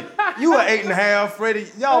 10. You are 8.5, Freddie.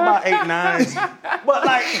 Y'all about 8, 9s. But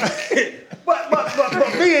like,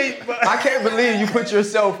 I can't believe you put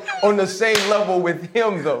yourself on the same level with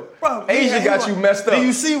him though. Bro, Asia got you messed up. Do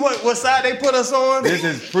you see what side they put us on? This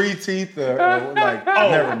is free teeth never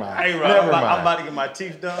mind. Hey, Rob, I'm about to get my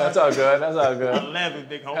teeth done. That's all good. 11,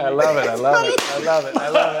 big homie. I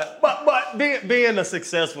love it. But being a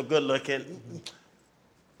successful, good-looking,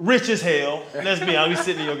 rich as hell, let's be honest, we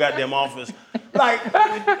sitting in your goddamn office. Like,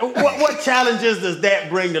 what challenges does that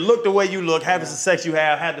bring to look the way you look, have the sex you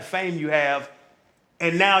have the fame you have,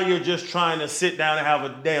 and now you're just trying to sit down and have a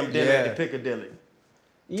damn dinner at the Piccadilly?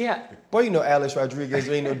 Yeah. Boy, Alex Rodriguez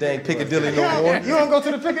ain't no dang Piccadilly no more. You don't go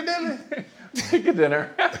to the Piccadilly? Pick a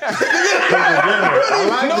dinner. I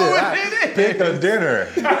like it. Pick a dinner.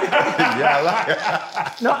 Yeah, I like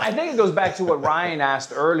it. No, I think it goes back to what Ryan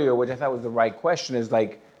asked earlier, which I thought was the right question, is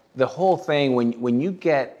like the whole thing when you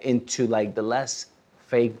get into like the less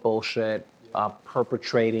fake bullshit,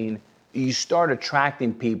 perpetrating, you start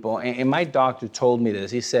attracting people. And my doctor told me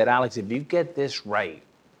this. He said, Alex, if you get this right,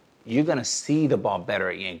 you're going to see the ball better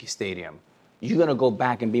at Yankee Stadium. You're going to go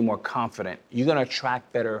back and be more confident. You're going to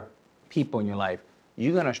attract better people in your life.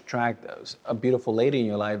 You're going to attract a beautiful lady in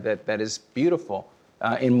your life that is beautiful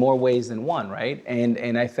in more ways than one, right?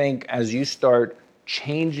 And I think as you start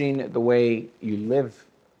changing the way you live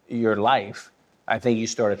your life, I think you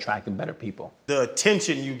start attracting better people. The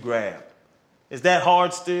attention you grab, is that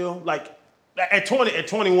hard still? Like at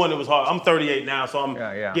 21 it was hard. I'm 38 now, so I'm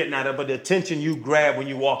getting at it. But the attention you grab when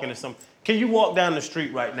you walk into some. Can you walk down the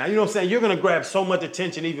street right now? You know what I'm saying? You're going to grab so much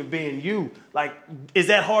attention even being you. Like, is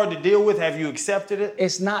that hard to deal with? Have you accepted it?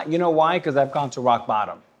 It's not. You know why? Because I've gone to rock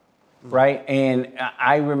bottom, right? And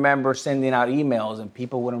I remember sending out emails and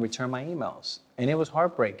people wouldn't return my emails. And it was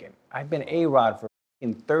heartbreaking. I've been A-Rod for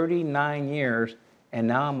 39 years, and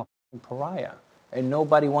now I'm a pariah. And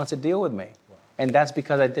nobody wants to deal with me. And that's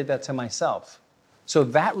because I did that to myself. So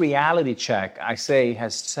that reality check, I say,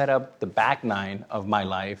 has set up the back nine of my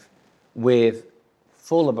life with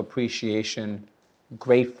full of appreciation,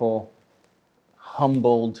 grateful,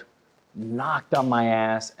 humbled, knocked on my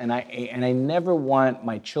ass. And I never want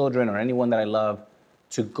my children or anyone that I love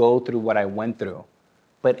to go through what I went through.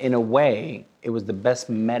 But in a way, it was the best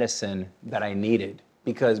medicine that I needed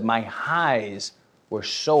because my highs were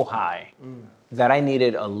so high that I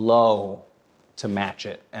needed a low to match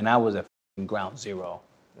it. And I was at ground zero,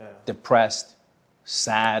 depressed,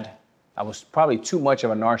 sad. I was probably too much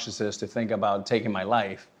of a narcissist to think about taking my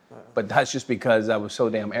life, but that's just because I was so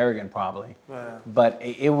damn arrogant, probably. But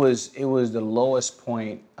it was the lowest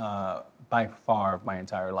point by far of my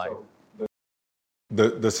entire life.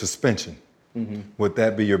 The suspension, would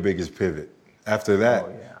that be your biggest pivot? after that.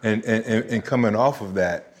 Oh, yeah. And coming off of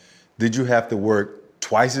that, did you have to work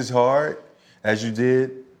twice as hard as you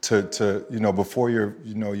did to before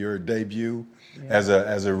your debut as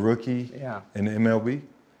a rookie in the MLB?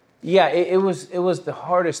 Yeah, it was the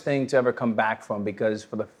hardest thing to ever come back from, because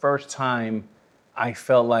for the first time, I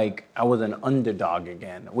felt like I was an underdog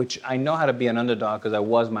again, which I know how to be an underdog because I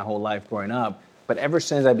was my whole life growing up. But ever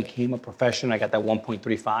since I became a professional, I got that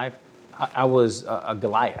 1.35, I was a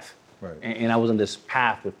Goliath. Right. And I was on this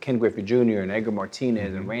path with Ken Griffey Jr. and Edgar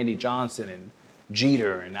Martinez and Randy Johnson and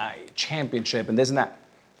Jeter and championship and this and that.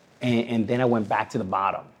 And then I went back to the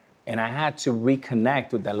bottom. And I had to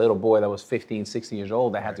reconnect with that little boy that was 15, 16 years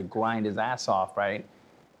old that had to grind his ass off, right?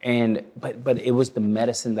 But it was the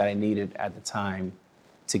medicine that I needed at the time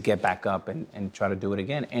to get back up and try to do it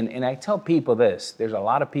again. And I tell people this, there's a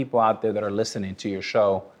lot of people out there that are listening to your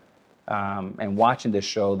show and watching this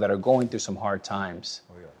show that are going through some hard times.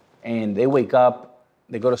 Oh, yeah. And they wake up,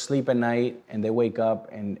 they go to sleep at night, and they wake up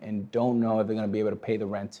and don't know if they're going to be able to pay the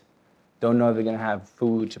rent, don't know if they're going to have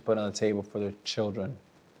food to put on the table for their children.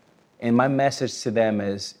 And my message to them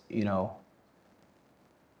is,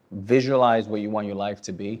 visualize what you want your life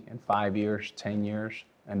to be in 5 years, 10 years,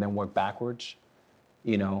 and then work backwards.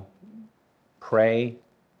 Pray,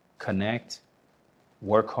 connect,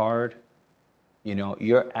 work hard.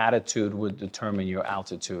 Your attitude would determine your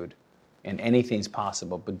altitude, and anything's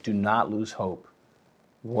possible, but do not lose hope.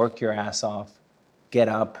 Work your ass off, get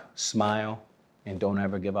up, smile, and don't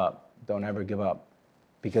ever give up. Don't ever give up.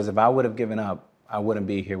 Because if I would have given up, I wouldn't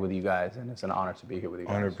be here with you guys, and it's an honor to be here with you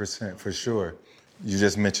guys. 100%, for sure. You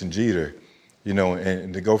just mentioned Jeter,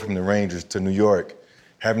 and to go from the Rangers to New York,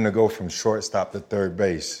 having to go from shortstop to third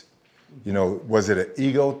base, was it an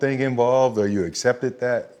ego thing involved, or you accepted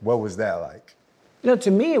that? What was that like?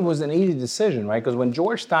 To me, it was an easy decision, right? Because when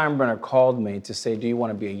George Steinbrenner called me to say, do you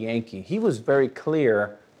want to be a Yankee? He was very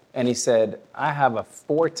clear, and he said, I have a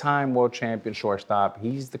 4-time world champion shortstop.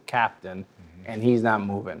 He's the captain, and he's not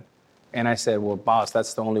moving. And I said, well, boss,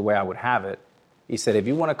 that's the only way I would have it. He said, if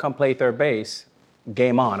you want to come play third base,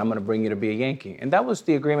 game on. I'm going to bring you to be a Yankee. And that was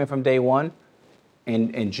the agreement from day one.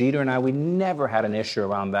 And Jeter and I, we never had an issue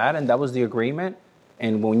around that. And that was the agreement.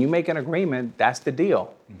 And when you make an agreement, that's the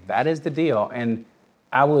deal. That is the deal. And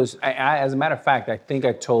I as a matter of fact, I think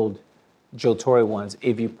I told Joe Torre once,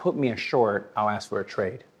 if you put me a short, I'll ask for a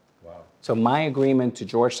trade. Wow. So my agreement to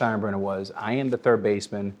George Steinbrenner was, I am the third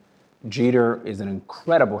baseman. Jeter is an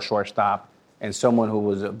incredible shortstop and someone who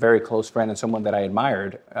was a very close friend and someone that I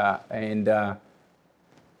admired. And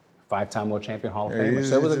 5-time world champion, Hall of Famer.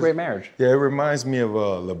 So it was a great marriage. Yeah, it reminds me of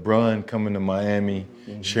LeBron coming to Miami,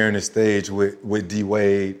 sharing the stage with D.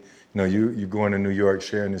 Wade. You going to New York,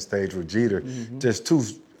 sharing the stage with Jeter. Just two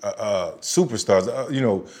superstars,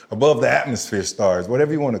 above the atmosphere stars,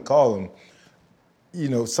 whatever you want to call them.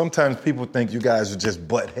 Sometimes people think you guys are just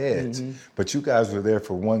butt heads, but you guys were there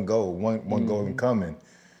for one goal, one goal in coming.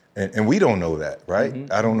 And we don't know that, right?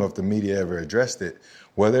 I don't know if the media ever addressed it.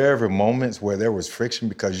 Were there ever moments where there was friction?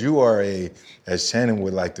 Because you are as Shannon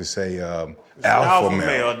would like to say, alpha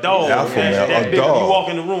male. A dog. Alpha male, that a big, dog. You walk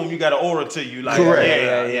in the room, you got an aura to you. Like,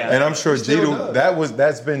 correct. Yeah. And I'm sure Jeter,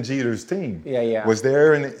 that's been Jeter's team. Yeah. Was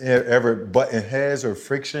there ever button heads or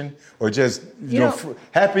friction or just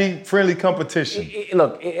happy, friendly competition?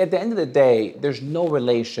 Look, at the end of the day, there's no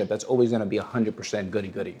relationship that's always going to be 100%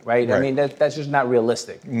 goody-goody, right? I mean, that's just not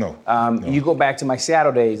realistic. No. You go back to my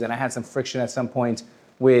Seattle days, and I had some friction at some point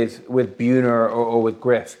with Buhner or with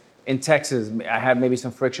Griff. In Texas, I had maybe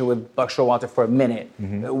some friction with Buck Showalter for a minute,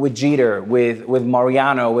 with Jeter, with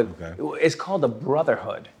Mariano. It's called a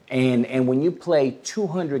brotherhood. And when you play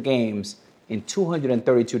 200 games in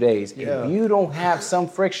 232 days, if you don't have some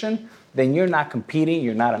friction, then you're not competing,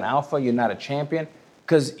 you're not an alpha, you're not a champion.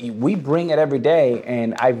 Because we bring it every day,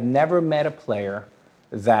 and I've never met a player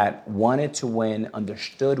that wanted to win,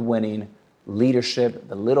 understood winning, leadership,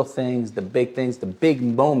 the little things, the big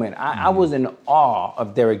moment. I was in awe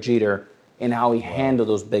of Derek Jeter and how he handled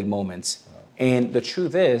those big moments. And the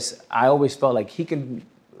truth is, I always felt like he can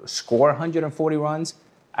score 140 runs,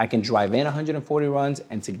 I can drive in 140 runs,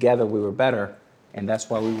 and together we were better. And that's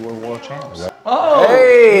why we were world champs. Oh!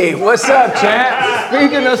 Hey, what's up, champ?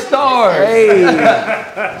 Speaking of stars.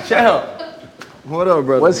 Hey. Champ. What up,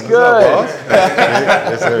 brother? What's good?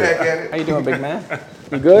 Yes, sir. How you doing, big man?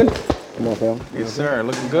 You good? Come on, fam. Yes, sir.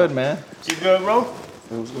 Looking good, man. You good, bro?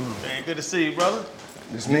 What's going on? Man, good to see you, brother.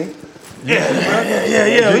 It's me?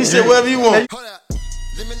 Yeah. He said whatever you want. Hold up,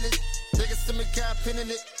 limitless. Take a stomach, got pin in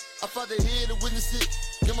it. I fought the head to witness it.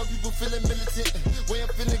 Got my people feeling militant. Way I'm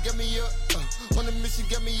feeling got me up. On the mission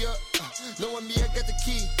got me up. Knowing me, I got the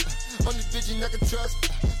key. On the vision I can trust.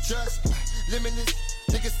 limitless.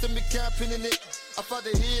 Niggas send me cap in it. I fought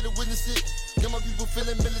the head to witness it. Got my people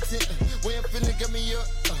feeling militant. Way I'm feeling got me up.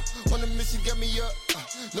 On the mission got me up.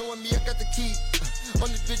 Knowing me, I got the key.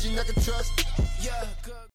 On the vision I can trust. Yeah, good.